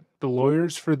profit. The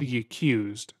lawyers for the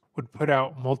accused would put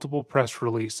out multiple press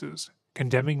releases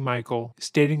condemning Michael,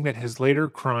 stating that his later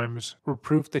crimes were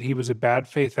proof that he was a bad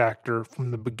faith actor from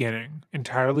the beginning,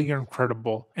 entirely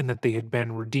incredible, and that they had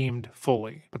been redeemed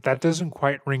fully. But that doesn't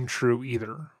quite ring true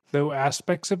either. Though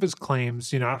aspects of his claims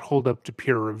do not hold up to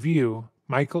peer review,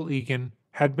 Michael Egan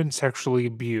had been sexually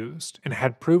abused and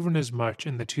had proven as much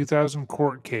in the 2000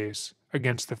 court case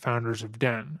against the founders of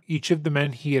Den. Each of the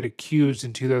men he had accused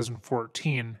in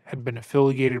 2014 had been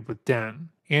affiliated with Den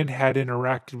and had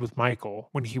interacted with Michael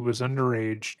when he was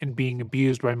underage and being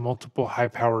abused by multiple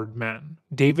high-powered men.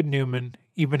 David Newman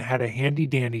even had a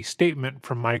handy-dandy statement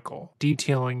from Michael,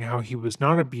 detailing how he was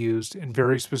not abused in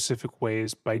very specific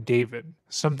ways by David,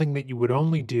 something that you would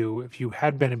only do if you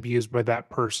had been abused by that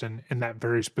person in that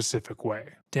very specific way.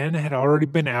 Den had already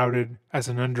been outed as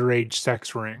an underage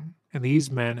sex ring, and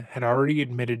these men had already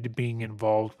admitted to being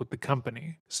involved with the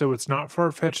company, so it's not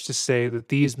far-fetched to say that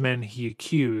these men he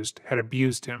accused had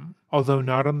abused him, although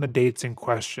not on the dates in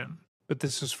question. But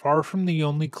this is far from the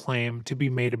only claim to be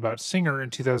made about Singer in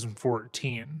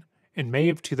 2014. In May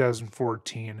of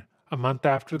 2014, a month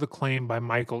after the claim by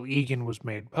Michael Egan was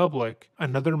made public,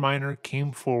 another minor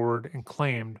came forward and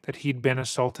claimed that he'd been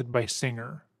assaulted by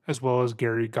Singer, as well as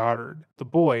Gary Goddard. The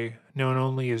boy, known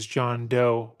only as John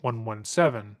Doe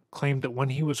 117, claimed that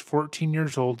when he was 14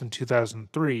 years old in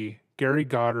 2003, Gary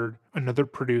Goddard, another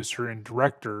producer and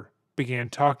director, began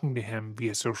talking to him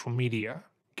via social media.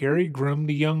 Gary groomed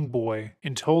the young boy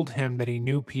and told him that he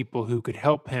knew people who could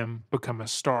help him become a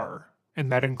star.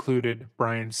 and that included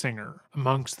Bryan Singer,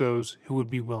 amongst those who would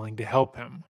be willing to help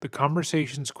him. The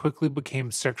conversations quickly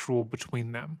became sexual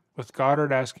between them, with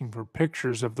Goddard asking for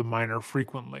pictures of the minor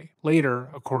frequently. Later,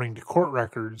 according to court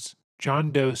records,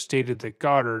 John Doe stated that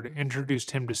Goddard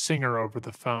introduced him to Singer over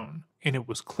the phone, and it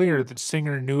was clear that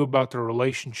Singer knew about the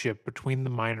relationship between the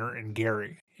minor and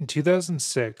Gary. In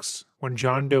 2006, when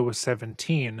John Doe was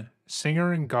 17,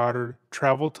 Singer and Goddard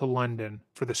traveled to London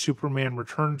for the Superman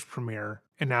Returns premiere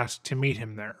and asked to meet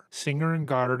him there. Singer and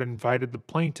Goddard invited the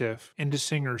plaintiff into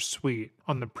Singer's suite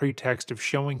on the pretext of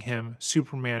showing him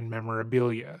Superman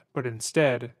memorabilia, but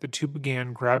instead, the two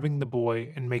began grabbing the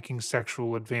boy and making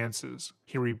sexual advances.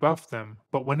 He rebuffed them,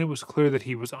 but when it was clear that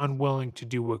he was unwilling to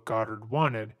do what Goddard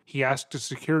wanted, he asked a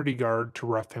security guard to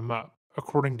rough him up.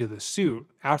 According to the suit,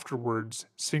 afterwards,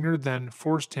 Singer then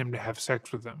forced him to have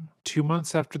sex with him. 2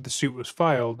 months after the suit was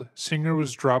filed, Singer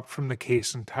was dropped from the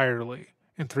case entirely,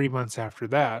 and 3 months after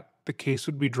that, the case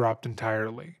would be dropped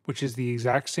entirely, which is the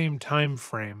exact same time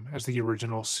frame as the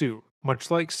original suit. Much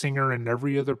like Singer and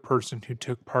every other person who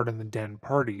took part in the den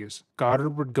parties,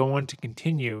 Goddard would go on to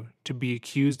continue to be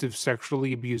accused of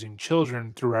sexually abusing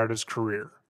children throughout his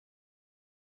career.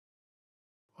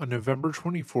 On November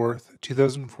 24th,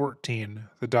 2014,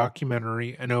 the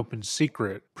documentary An Open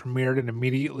Secret premiered and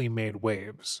immediately made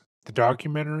waves. The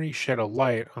documentary shed a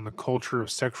light on the culture of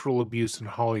sexual abuse in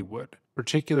Hollywood,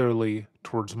 particularly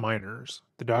towards minors.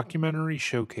 The documentary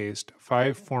showcased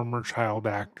 5 former child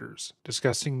actors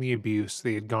discussing the abuse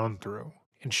they had gone through,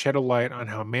 and shed a light on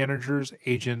how managers,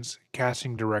 agents,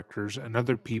 casting directors, and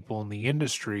other people in the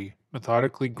industry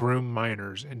methodically groom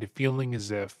minors into feeling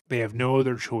as if they have no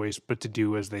other choice but to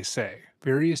do as they say.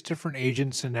 Various different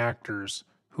agents and actors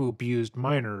who abused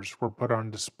minors were put on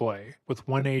display, with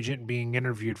one agent being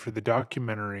interviewed for the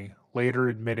documentary later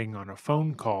admitting on a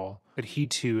phone call that he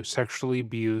too sexually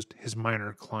abused his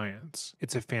minor clients.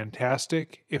 It's a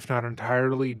fantastic, if not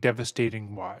entirely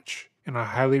devastating watch, and I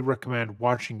highly recommend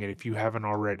watching it if you haven't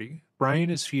already. Bryan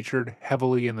is featured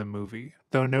heavily in the movie,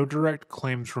 though no direct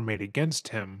claims were made against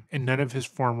him, and none of his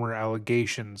former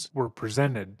allegations were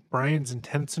presented. Bryan's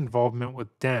intense involvement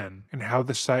with Den and how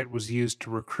the site was used to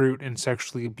recruit and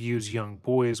sexually abuse young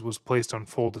boys was placed on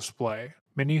full display.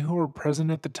 Many who were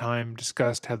present at the time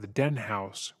discussed how the den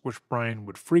house, which Bryan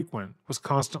would frequent, was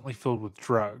constantly filled with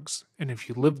drugs, and if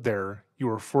you lived there, you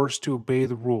were forced to obey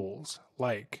the rules,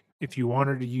 like, if you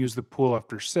wanted to use the pool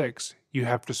after 6, you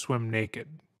have to swim naked.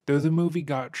 Though the movie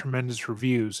got tremendous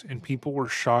reviews and people were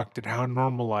shocked at how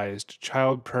normalized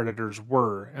child predators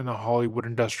were in the Hollywood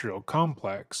industrial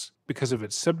complex, because of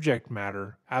its subject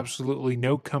matter, absolutely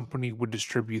no company would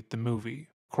distribute the movie.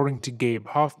 According to Gabe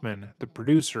Hoffman, the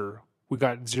producer, we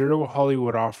got 0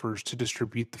 Hollywood offers to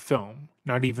distribute the film,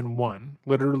 not even one,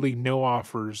 literally no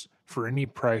offers for any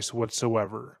price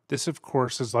whatsoever. This, of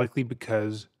course, is likely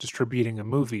because distributing a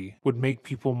movie would make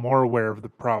people more aware of the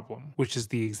problem, which is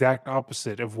the exact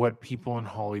opposite of what people in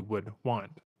Hollywood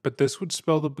want. But this would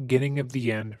spell the beginning of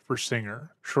the end for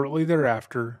Singer. Shortly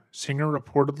thereafter, Singer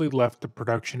reportedly left the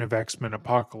production of X-Men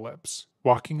Apocalypse,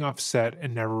 walking off set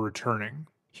and never returning.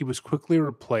 He was quickly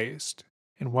replaced,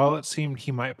 and while it seemed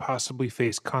he might possibly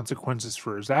face consequences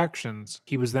for his actions,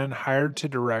 he was then hired to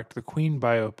direct the Queen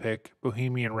biopic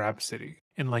Bohemian Rhapsody.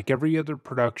 And like every other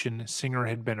production Singer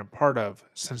had been a part of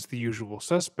since The Usual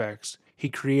Suspects, he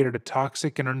created a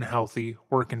toxic and unhealthy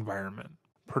work environment.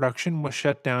 Production was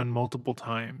shut down multiple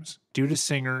times due to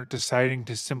Singer deciding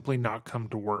to simply not come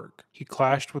to work. He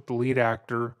clashed with the lead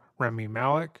actor, Rami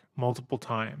Malek, multiple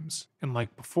times, and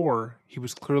like before, he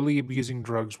was clearly abusing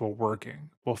drugs while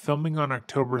working. While filming on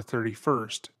October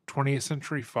 31st, 20th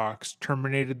Century Fox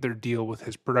terminated their deal with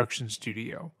his production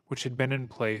studio, which had been in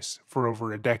place for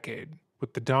over a decade.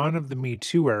 With the dawn of the Me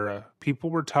Too era, people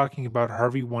were talking about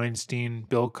Harvey Weinstein,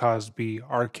 Bill Cosby,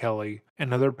 R. Kelly,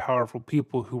 and other powerful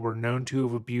people who were known to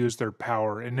have abused their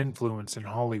power and influence in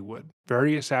Hollywood.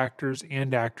 Various actors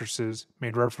and actresses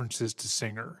made references to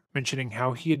Singer, mentioning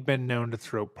how he had been known to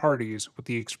throw parties with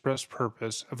the express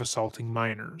purpose of assaulting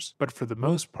minors, but for the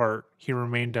most part, he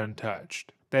remained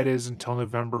untouched. That is, until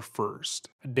November 1st,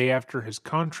 a day after his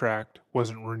contract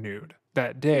wasn't renewed.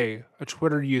 That day, a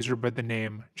Twitter user by the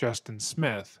name Justin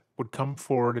Smith would come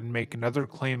forward and make another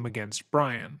claim against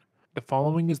Bryan. The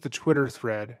following is the Twitter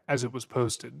thread as it was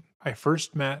posted. I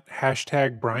first met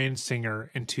 #Bryan Singer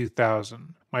in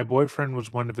 2000. My boyfriend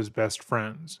was one of his best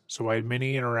friends, so I had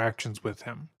many interactions with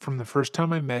him. From the first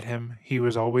time I met him, he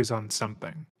was always on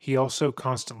something. He also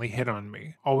constantly hit on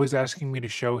me, always asking me to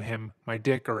show him my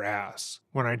dick or ass.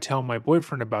 When I tell my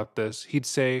boyfriend about this, he'd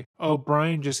say, "Oh,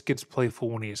 Bryan just gets playful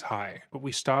when he's high." But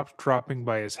we stopped dropping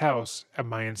by his house at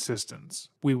my insistence.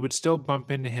 We would still bump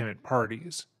into him at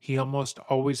parties. He almost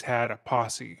always had a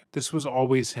posse. This was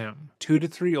always him. 2 to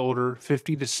 3 older,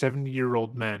 50 to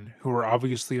 70-year-old men who were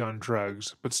obviously on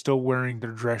drugs, but still wearing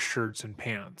their dress shirts and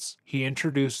pants. He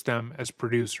introduced them as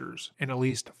producers, and at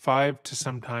least 5 to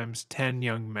sometimes 10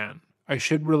 young men. I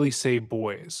should really say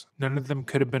boys. None of them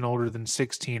could have been older than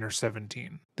 16 or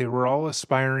 17. They were all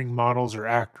aspiring models or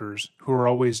actors who were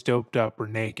always doped up or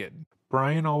naked.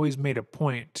 Bryan always made a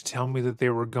point to tell me that they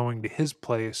were going to his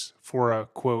place for a,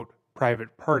 quote,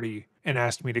 private party and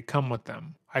asked me to come with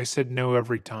them. I said no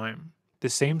every time. The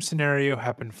same scenario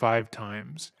happened 5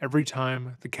 times. Every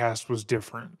time, the cast was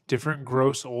different. Different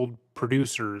gross old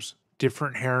producers,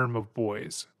 different harem of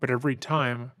boys. But every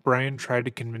time, Bryan tried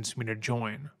to convince me to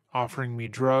join, offering me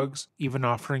drugs, even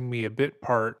offering me a bit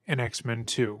part in X-Men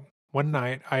 2. One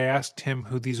night, I asked him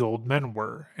who these old men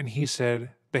were, and he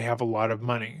said, "They have a lot of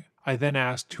money." I then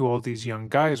asked who all these young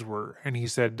guys were, and he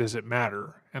said, "Does it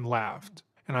matter?" and laughed.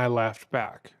 And I laughed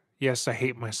back. Yes, I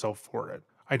hate myself for it.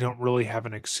 I don't really have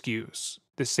an excuse.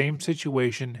 The same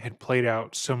situation had played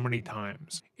out so many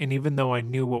times, and even though I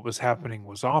knew what was happening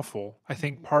was awful, I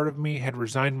think part of me had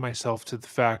resigned myself to the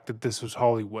fact that this was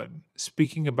Hollywood.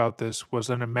 Speaking about this was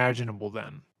unimaginable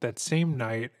then. That same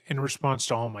night, in response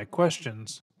to all my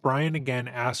questions, Bryan again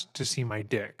asked to see my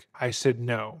dick. I said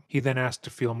no. He then asked to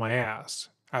feel my ass.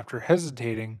 After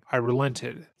hesitating, I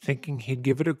relented, thinking he'd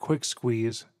give it a quick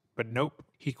squeeze, but nope.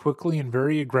 He quickly and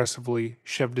very aggressively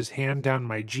shoved his hand down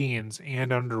my jeans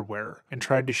and underwear and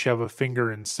tried to shove a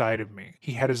finger inside of me.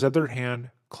 He had his other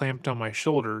hand clamped on my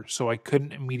shoulder so I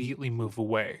couldn't immediately move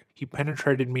away. He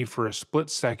penetrated me for a split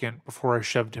second before I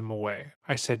shoved him away.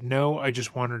 I said no, I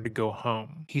just wanted to go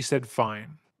home. He said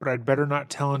fine, but I'd better not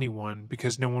tell anyone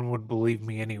because no one would believe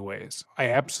me anyways. I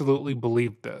absolutely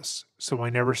believed this, so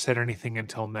I never said anything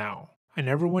until now. I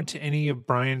never went to any of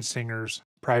Bryan Singer's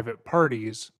private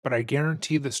parties, but I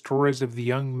guarantee the stories of the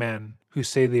young men who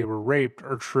say they were raped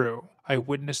are true. I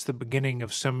witnessed the beginning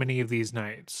of so many of these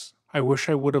nights. I wish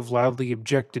I would have loudly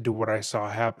objected to what I saw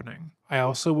happening. I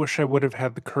also wish I would have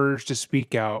had the courage to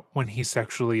speak out when he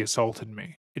sexually assaulted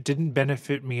me. It didn't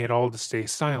benefit me at all to stay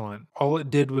silent. All it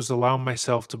did was allow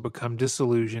myself to become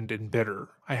disillusioned and bitter.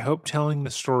 I hope telling the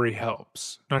story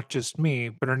helps, not just me,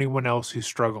 but anyone else who's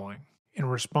struggling. In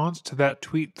response to that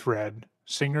tweet thread,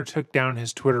 Singer took down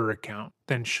his Twitter account.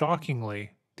 Then,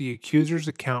 shockingly, the accuser's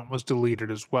account was deleted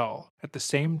as well. At the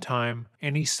same time,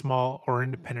 any small or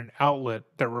independent outlet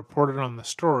that reported on the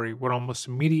story would almost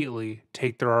immediately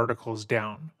take their articles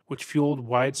down, which fueled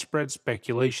widespread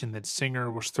speculation that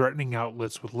Singer was threatening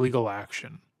outlets with legal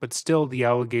action. But still, the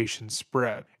allegation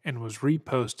spread and was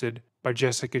reposted by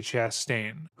Jessica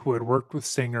Chastain, who had worked with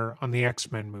Singer on the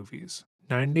X-Men movies.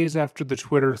 9 days after the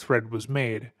Twitter thread was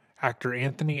made, actor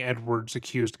Anthony Edwards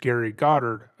accused Gary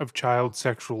Goddard of child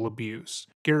sexual abuse.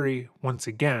 Gary, once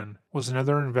again, was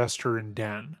another investor in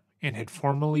Den, and had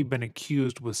formerly been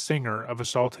accused with Singer of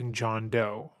assaulting John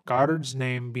Doe. Goddard's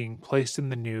name being placed in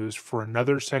the news for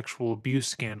another sexual abuse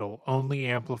scandal only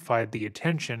amplified the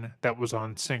attention that was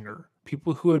on Singer.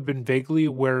 People who had been vaguely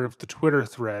aware of the Twitter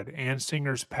thread and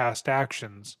Singer's past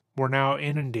actions were now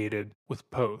inundated with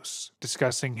posts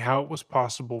discussing how it was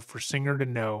possible for Singer to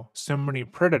know so many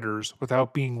predators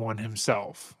without being one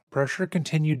himself. Pressure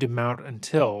continued to mount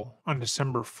until, on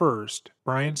December 1st,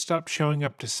 Bryan stopped showing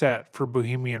up to set for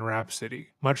Bohemian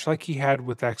Rhapsody. Much like he had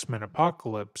with X-Men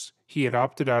Apocalypse, he had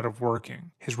opted out of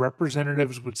working. His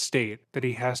representatives would state that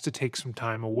he has to take some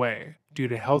time away due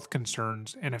to health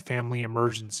concerns and a family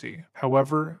emergency.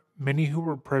 However, many who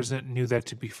were present knew that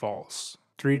to be false.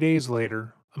 3 days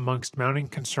later, amongst mounting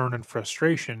concern and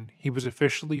frustration, he was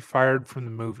officially fired from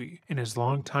the movie, and his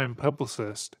longtime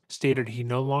publicist stated he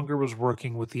no longer was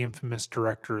working with the infamous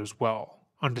director as well.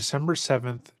 On December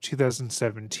 7,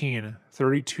 2017,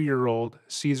 32-year-old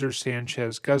Cesar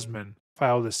Sanchez Guzman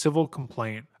filed a civil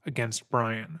complaint against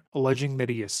Bryan, alleging that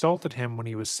he assaulted him when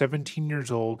he was 17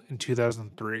 years old in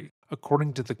 2003.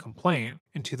 According to the complaint,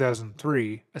 in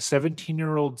 2003, a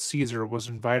 17-year-old Caesar was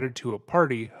invited to a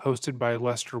party hosted by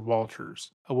Lester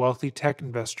Walters, a wealthy tech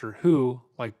investor who,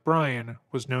 like Bryan,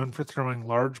 was known for throwing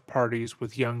large parties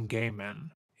with young gay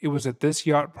men. It was at this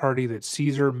yacht party that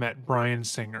Caesar met Bryan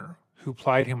Singer, who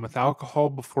plied him with alcohol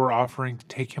before offering to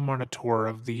take him on a tour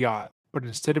of the yacht. But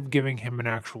instead of giving him an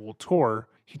actual tour,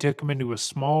 he took him into a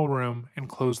small room and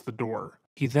closed the door.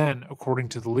 He then, according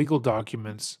to the legal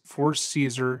documents, forced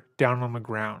Caesar down on the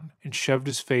ground and shoved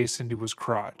his face into his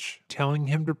crotch, telling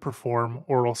him to perform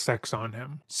oral sex on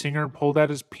him. Singer pulled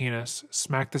out his penis,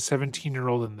 smacked the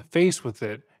 17-year-old in the face with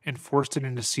it, and forced it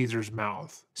into Caesar's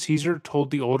mouth. Caesar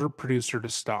told the older producer to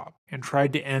stop and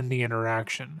tried to end the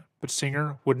interaction, but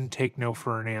Singer wouldn't take no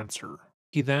for an answer.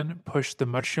 He then pushed the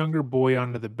much younger boy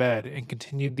onto the bed and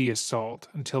continued the assault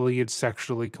until he had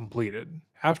sexually completed.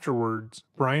 Afterwards,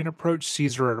 Bryan approached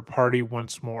Caesar at a party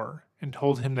once more and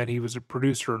told him that he was a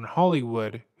producer in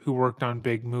Hollywood who worked on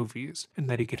big movies and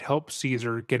that he could help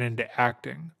Caesar get into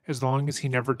acting as long as he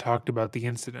never talked about the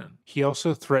incident. He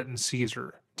also threatened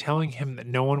Caesar, telling him that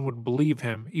no one would believe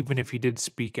him even if he did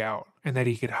speak out, and that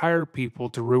he could hire people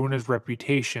to ruin his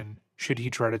reputation should he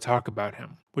try to talk about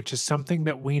him, which is something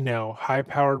that we know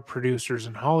high-powered producers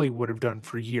in Hollywood have done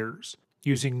for years,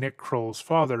 using Nick Kroll's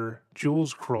father,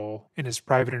 Jules Kroll, and his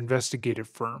private investigative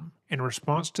firm. In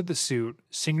response to the suit,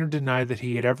 Singer denied that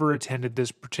he had ever attended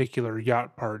this particular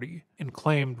yacht party, and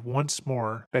claimed once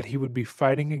more that he would be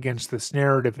fighting against this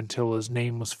narrative until his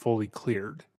name was fully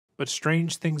cleared. But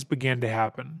strange things began to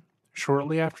happen.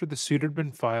 Shortly after the suit had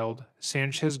been filed,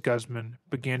 Sanchez Guzman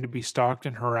began to be stalked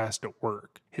and harassed at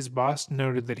work. His boss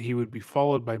noted that he would be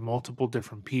followed by multiple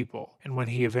different people, and when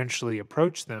he eventually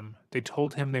approached them, they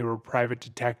told him they were private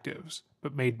detectives,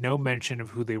 but made no mention of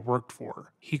who they worked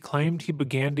for. He claimed he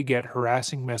began to get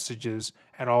harassing messages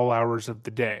at all hours of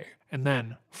the day, and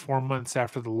then, 4 months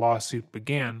after the lawsuit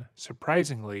began,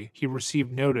 surprisingly, he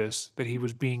received notice that he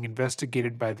was being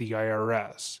investigated by the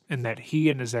IRS, and that he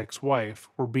and his ex-wife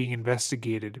were being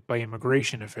investigated by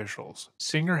immigration officials.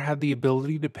 Singer had the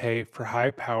ability to pay for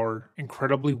high-powered,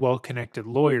 incredibly well-connected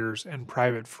lawyers and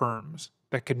private firms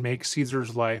that could make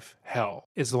Caesar's life hell,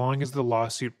 as long as the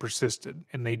lawsuit persisted,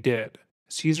 and they did.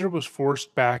 Caesar was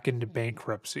forced back into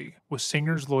bankruptcy, with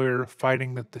Singer's lawyer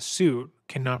fighting that the suit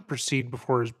cannot proceed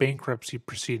before his bankruptcy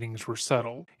proceedings were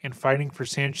settled, and fighting for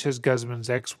Sanchez Guzman's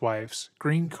ex-wife's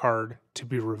green card to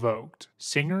be revoked.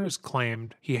 Singer has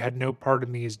claimed he had no part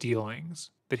in these dealings,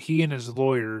 that he and his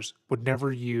lawyers would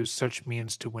never use such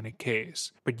means to win a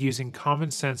case, but using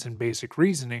common sense and basic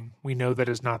reasoning, we know that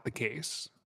is not the case.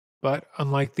 But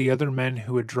unlike the other men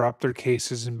who had dropped their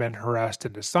cases and been harassed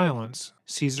into silence,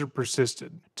 Caesar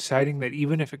persisted, deciding that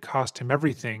even if it cost him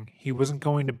everything, he wasn't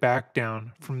going to back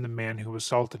down from the man who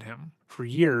assaulted him. For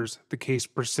years, the case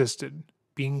persisted,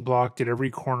 being blocked at every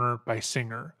corner by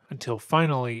Singer, until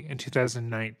finally, in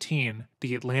 2019,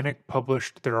 The Atlantic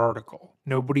published their article,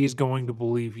 "Nobody is Going to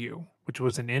Believe You," which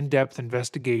was an in-depth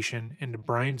investigation into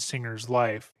Bryan Singer's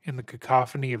life and the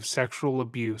cacophony of sexual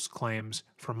abuse claims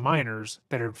from minors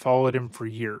that had followed him for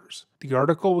years. The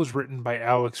article was written by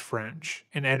Alex French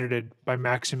and edited by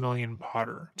Maximilian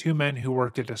Potter, two men who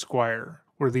worked at Esquire,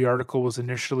 where the article was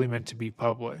initially meant to be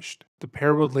published. The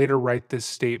pair would later write this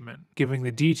statement, giving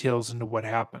the details into what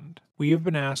happened. We have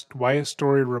been asked why a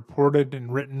story reported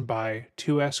and written by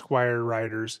two Esquire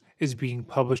writers is being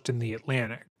published in The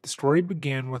Atlantic. The story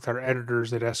began with our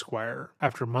editors at Esquire.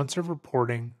 After months of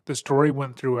reporting, the story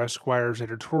went through Esquire's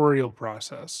editorial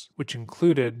process, which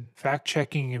included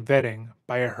fact-checking and vetting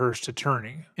by a Hearst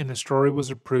attorney, and the story was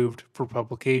approved for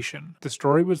publication. The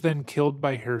story was then killed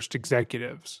by Hearst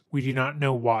executives. We do not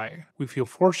know why. We feel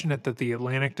fortunate that The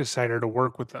Atlantic decided to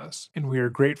work with us, and we are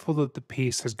grateful that the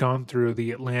piece has gone through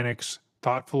The Atlantic's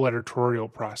thoughtful editorial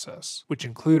process, which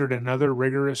included another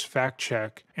rigorous fact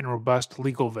check and robust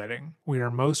legal vetting. We are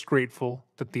most grateful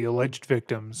that the alleged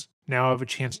victims now have a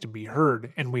chance to be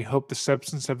heard, and we hope the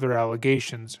substance of their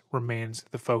allegations remains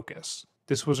the focus.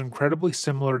 This was incredibly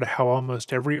similar to how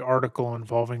almost every article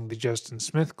involving the Justin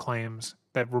Smith claims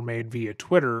that were made via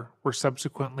Twitter were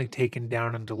subsequently taken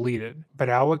down and deleted. But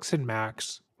Alex and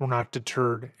Max were not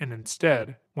deterred and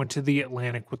instead went to The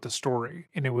Atlantic with the story,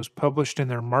 and it was published in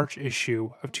their March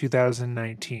issue of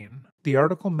 2019. The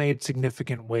article made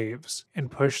significant waves and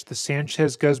pushed the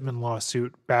Sanchez Guzman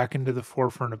lawsuit back into the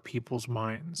forefront of people's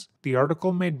minds. The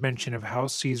article made mention of how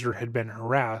Caesar had been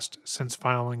harassed since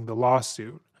filing the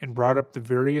lawsuit and brought up the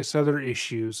various other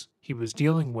issues he was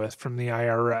dealing with from the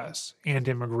IRS and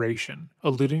immigration,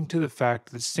 alluding to the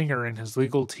fact that Singer and his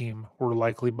legal team were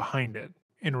likely behind it.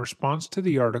 In response to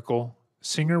the article,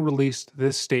 Singer released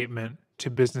this statement to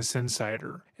Business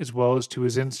Insider, as well as to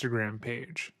his Instagram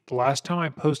page. The last time I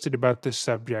posted about this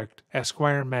subject,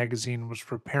 Esquire magazine was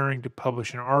preparing to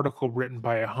publish an article written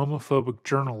by a homophobic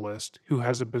journalist who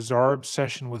has a bizarre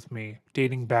obsession with me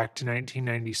dating back to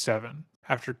 1997.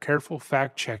 After careful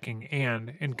fact-checking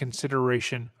and, in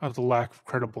consideration of the lack of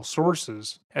credible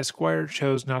sources, Esquire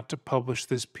chose not to publish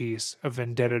this piece of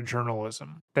vendetta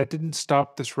journalism. That didn't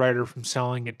stop this writer from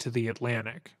selling it to The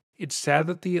Atlantic. It's sad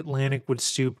that the Atlantic would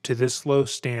stoop to this low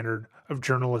standard of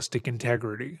journalistic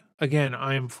integrity. Again,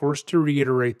 I am forced to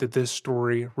reiterate that this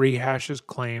story rehashes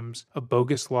claims of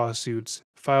bogus lawsuits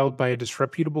filed by a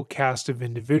disreputable cast of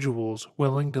individuals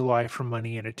willing to lie for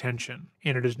money and attention.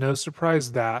 And it is no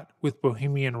surprise that, with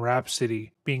Bohemian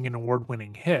Rhapsody being an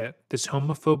award-winning hit, this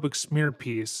homophobic smear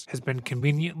piece has been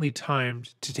conveniently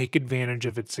timed to take advantage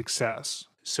of its success.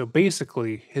 So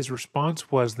basically, his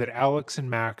response was that Alex and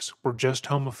Max were just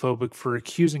homophobic for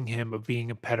accusing him of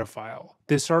being a pedophile.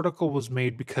 This article was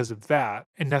made because of that,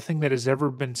 and nothing that has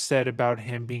ever been said about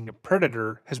him being a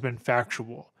predator has been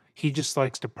factual. He just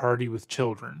likes to party with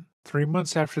children. 3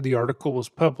 months after the article was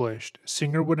published,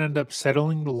 Singer would end up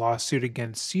settling the lawsuit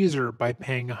against Caesar by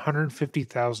paying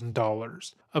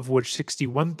 $150,000, of which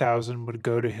 $61,000 would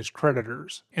go to his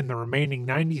creditors, and the remaining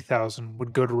 $90,000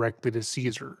 would go directly to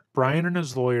Caesar. Bryan and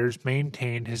his lawyers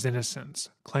maintained his innocence,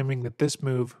 claiming that this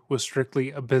move was strictly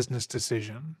a business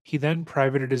decision. He then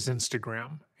privated his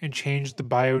Instagram and changed the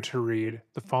bio to read,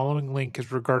 "The following link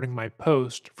is regarding my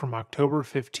post from October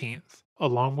 15th.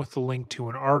 Along with the link to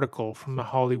an article from The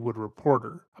Hollywood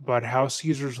Reporter about how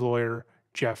Caesar's lawyer,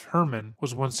 Jeff Herman,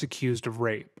 was once accused of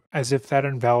rape," as if that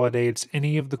invalidates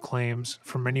any of the claims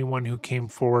from anyone who came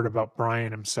forward about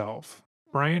Bryan himself.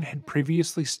 Bryan had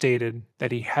previously stated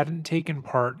that he hadn't taken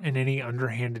part in any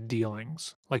underhanded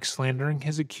dealings, like slandering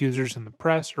his accusers in the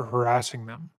press or harassing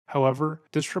them. However,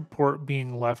 this report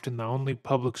being left in the only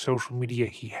public social media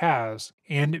he has,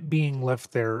 and it being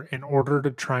left there in order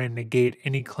to try and negate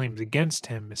any claims against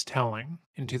him, is telling.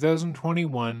 In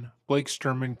 2021, Blake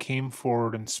Sturman came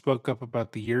forward and spoke up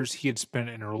about the years he had spent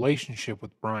in a relationship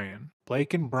with Bryan.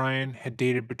 Blake and Bryan had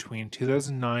dated between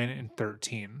 2009 and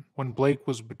 13, when Blake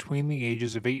was between the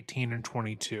ages of 18 and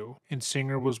 22, and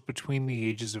Singer was between the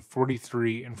ages of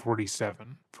 43 and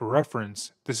 47. For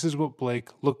reference, this is what Blake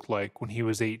looked like when he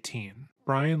was 18.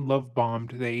 Bryan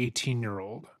love-bombed the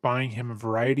 18-year-old, buying him a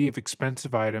variety of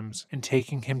expensive items and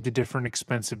taking him to different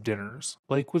expensive dinners.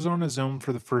 Blake was on his own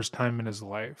for the first time in his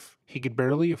life. He could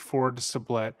barely afford to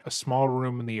sublet a small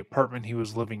room in the apartment he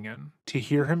was living in. To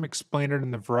hear him explain it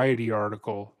in the Variety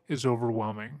article is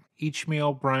overwhelming. Each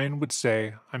meal, Bryan would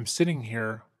say, "I'm sitting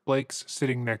here, Blake's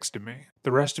sitting next to me.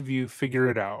 The rest of you figure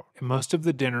it out." At most of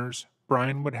the dinners,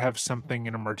 Bryan would have something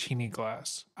in a martini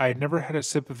glass. I had never had a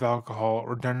sip of alcohol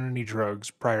or done any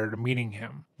drugs prior to meeting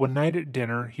him. One night at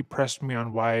dinner, he pressed me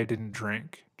on why I didn't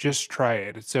drink. "Just try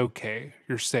it, it's okay,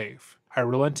 you're safe." I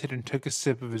relented and took a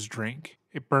sip of his drink.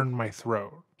 It burned my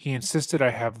throat. He insisted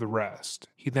I have the rest.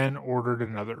 He then ordered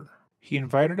another. He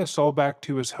invited us all back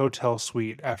to his hotel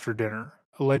suite after dinner.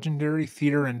 A legendary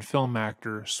theater and film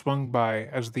actor swung by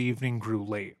as the evening grew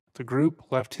late. The group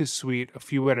left his suite a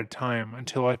few at a time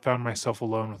until I found myself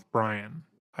alone with Bryan.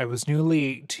 I was newly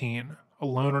 18,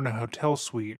 alone in a hotel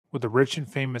suite with a rich and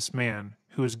famous man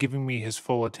who was giving me his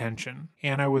full attention,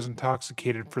 and I was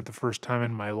intoxicated for the first time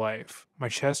in my life. My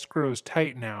chest grows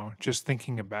tight now just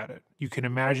thinking about it. You can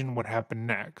imagine what happened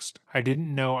next. I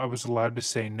didn't know I was allowed to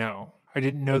say no. I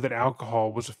didn't know that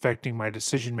alcohol was affecting my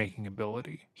decision-making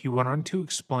ability. He went on to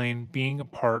explain being a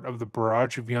part of the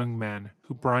barrage of young men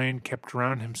who Bryan kept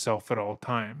around himself at all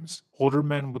times. Older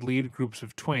men would lead groups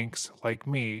of twinks, like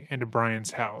me, into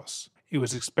Bryan's house. It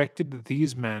was expected that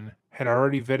these men had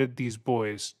already vetted these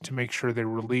boys to make sure they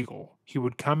were legal. He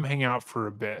would come hang out for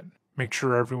a bit, make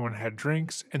sure everyone had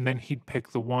drinks, and then he'd pick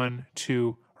the one,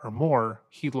 two, or more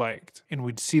he liked, and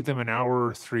we'd see them an hour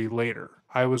or 3 later.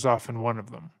 I was often one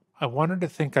of them. I wanted to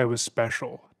think I was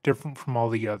special, different from all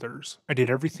the others. I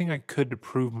did everything I could to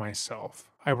prove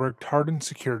myself. I worked hard and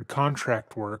secured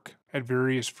contract work at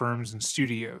various firms and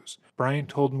studios. Bryan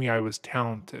told me I was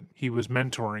talented. He was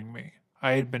mentoring me.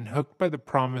 I had been hooked by the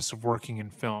promise of working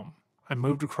in film. I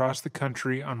moved across the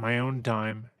country on my own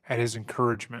dime at his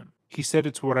encouragement. He said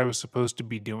it's what I was supposed to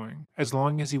be doing. As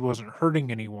long as he wasn't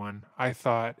hurting anyone, I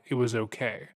thought it was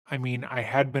okay. I mean, I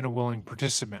had been a willing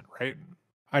participant, right?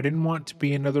 I didn't want to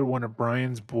be another one of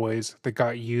Bryan's boys that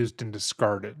got used and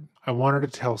discarded. I wanted to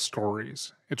tell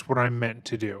stories. It's what I meant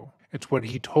to do. It's what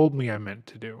he told me I meant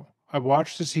to do. I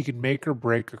watched as he could make or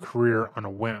break a career on a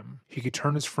whim. He could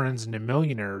turn his friends into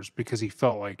millionaires because he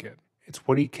felt like it. It's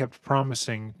what he kept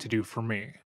promising to do for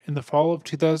me. In the fall of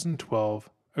 2012,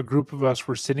 a group of us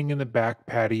were sitting in the back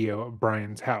patio of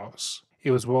Bryan's house.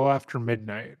 It was well after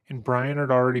midnight, and Bryan had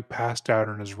already passed out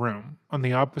in his room. On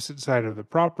the opposite side of the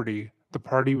property, the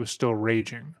party was still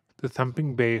raging. The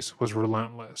thumping bass was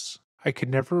relentless. I could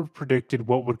never have predicted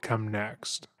what would come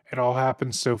next. It all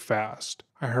happened so fast.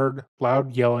 I heard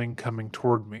loud yelling coming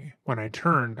toward me. When I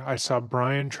turned, I saw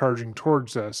Bryan charging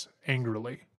towards us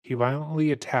angrily. He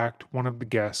violently attacked one of the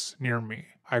guests near me.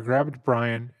 I grabbed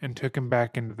Bryan and took him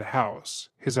back into the house.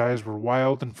 His eyes were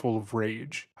wild and full of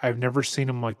rage. I have never seen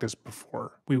him like this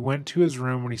before. We went to his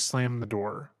room when he slammed the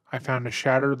door. I found a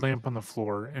shattered lamp on the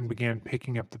floor and began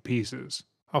picking up the pieces.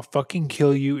 "I'll fucking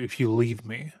kill you if you leave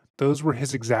me." Those were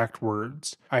his exact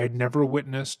words. I had never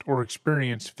witnessed or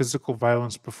experienced physical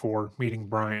violence before meeting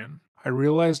Bryan. I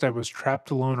realized I was trapped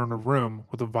alone in a room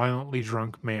with a violently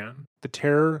drunk man. The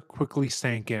terror quickly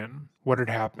sank in. What had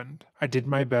happened? I did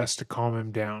my best to calm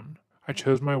him down. I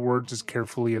chose my words as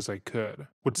carefully as I could.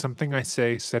 Would something I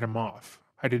say set him off?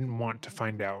 I didn't want to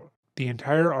find out. The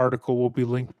entire article will be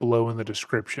linked below in the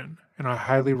description, and I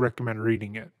highly recommend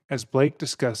reading it, as Blake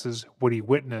discusses what he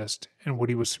witnessed and what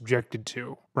he was subjected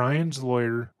to. Bryan's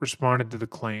lawyer responded to the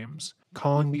claims,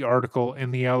 calling the article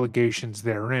and the allegations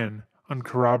therein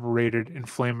uncorroborated,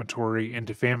 inflammatory, and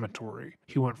defamatory.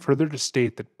 He went further to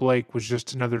state that Blake was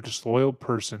just another disloyal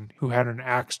person who had an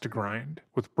axe to grind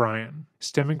with Bryan,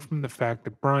 stemming from the fact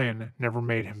that Bryan never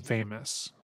made him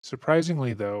famous.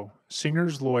 Surprisingly, though,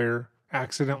 Singer's lawyer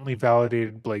accidentally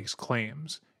validated Blake's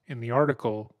claims. In the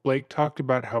article, Blake talked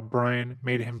about how Bryan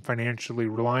made him financially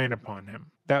reliant upon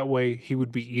him. That way, he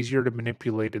would be easier to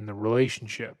manipulate in the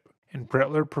relationship. And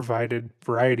Bretler provided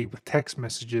Variety with text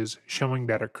messages showing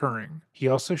that occurring. He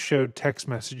also showed text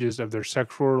messages of their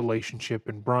sexual relationship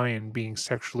and Bryan being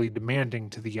sexually demanding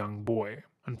to the young boy.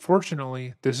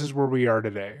 Unfortunately, this is where we are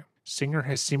today. Singer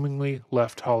has seemingly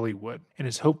left Hollywood and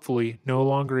is hopefully no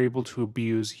longer able to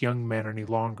abuse young men any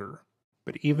longer.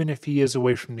 But even if he is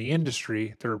away from the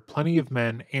industry, there are plenty of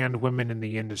men and women in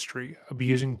the industry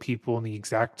abusing people in the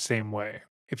exact same way.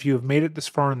 If you have made it this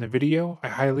far in the video, I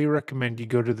highly recommend you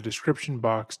go to the description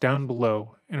box down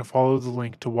below and follow the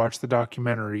link to watch the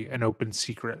documentary An Open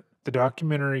Secret. The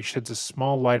documentary sheds a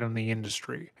small light on the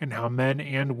industry and how men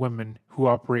and women who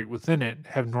operate within it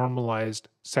have normalized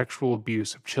sexual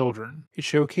abuse of children. It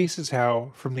showcases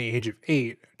how, from the age of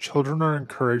 8, children are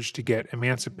encouraged to get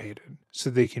emancipated so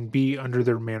they can be under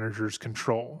their manager's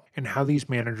control, and how these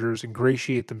managers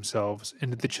ingratiate themselves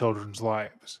into the children's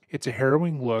lives. It's a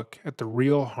harrowing look at the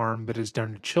real harm that is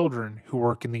done to children who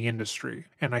work in the industry,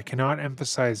 and I cannot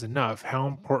emphasize enough how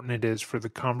important it is for the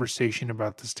conversation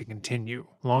about this to continue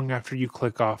long after you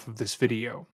click off of this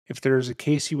video. If there is a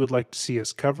case you would like to see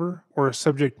us cover, or a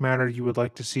subject matter you would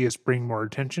like to see us bring more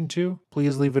attention to,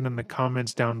 please leave it in the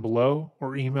comments down below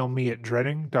or email me at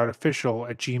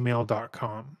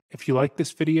dreading.official@gmail.com. If you like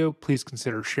this video, please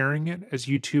consider sharing it, as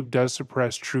YouTube does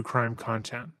suppress true crime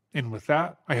content. And with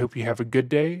that, I hope you have a good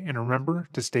day, and remember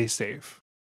to stay safe.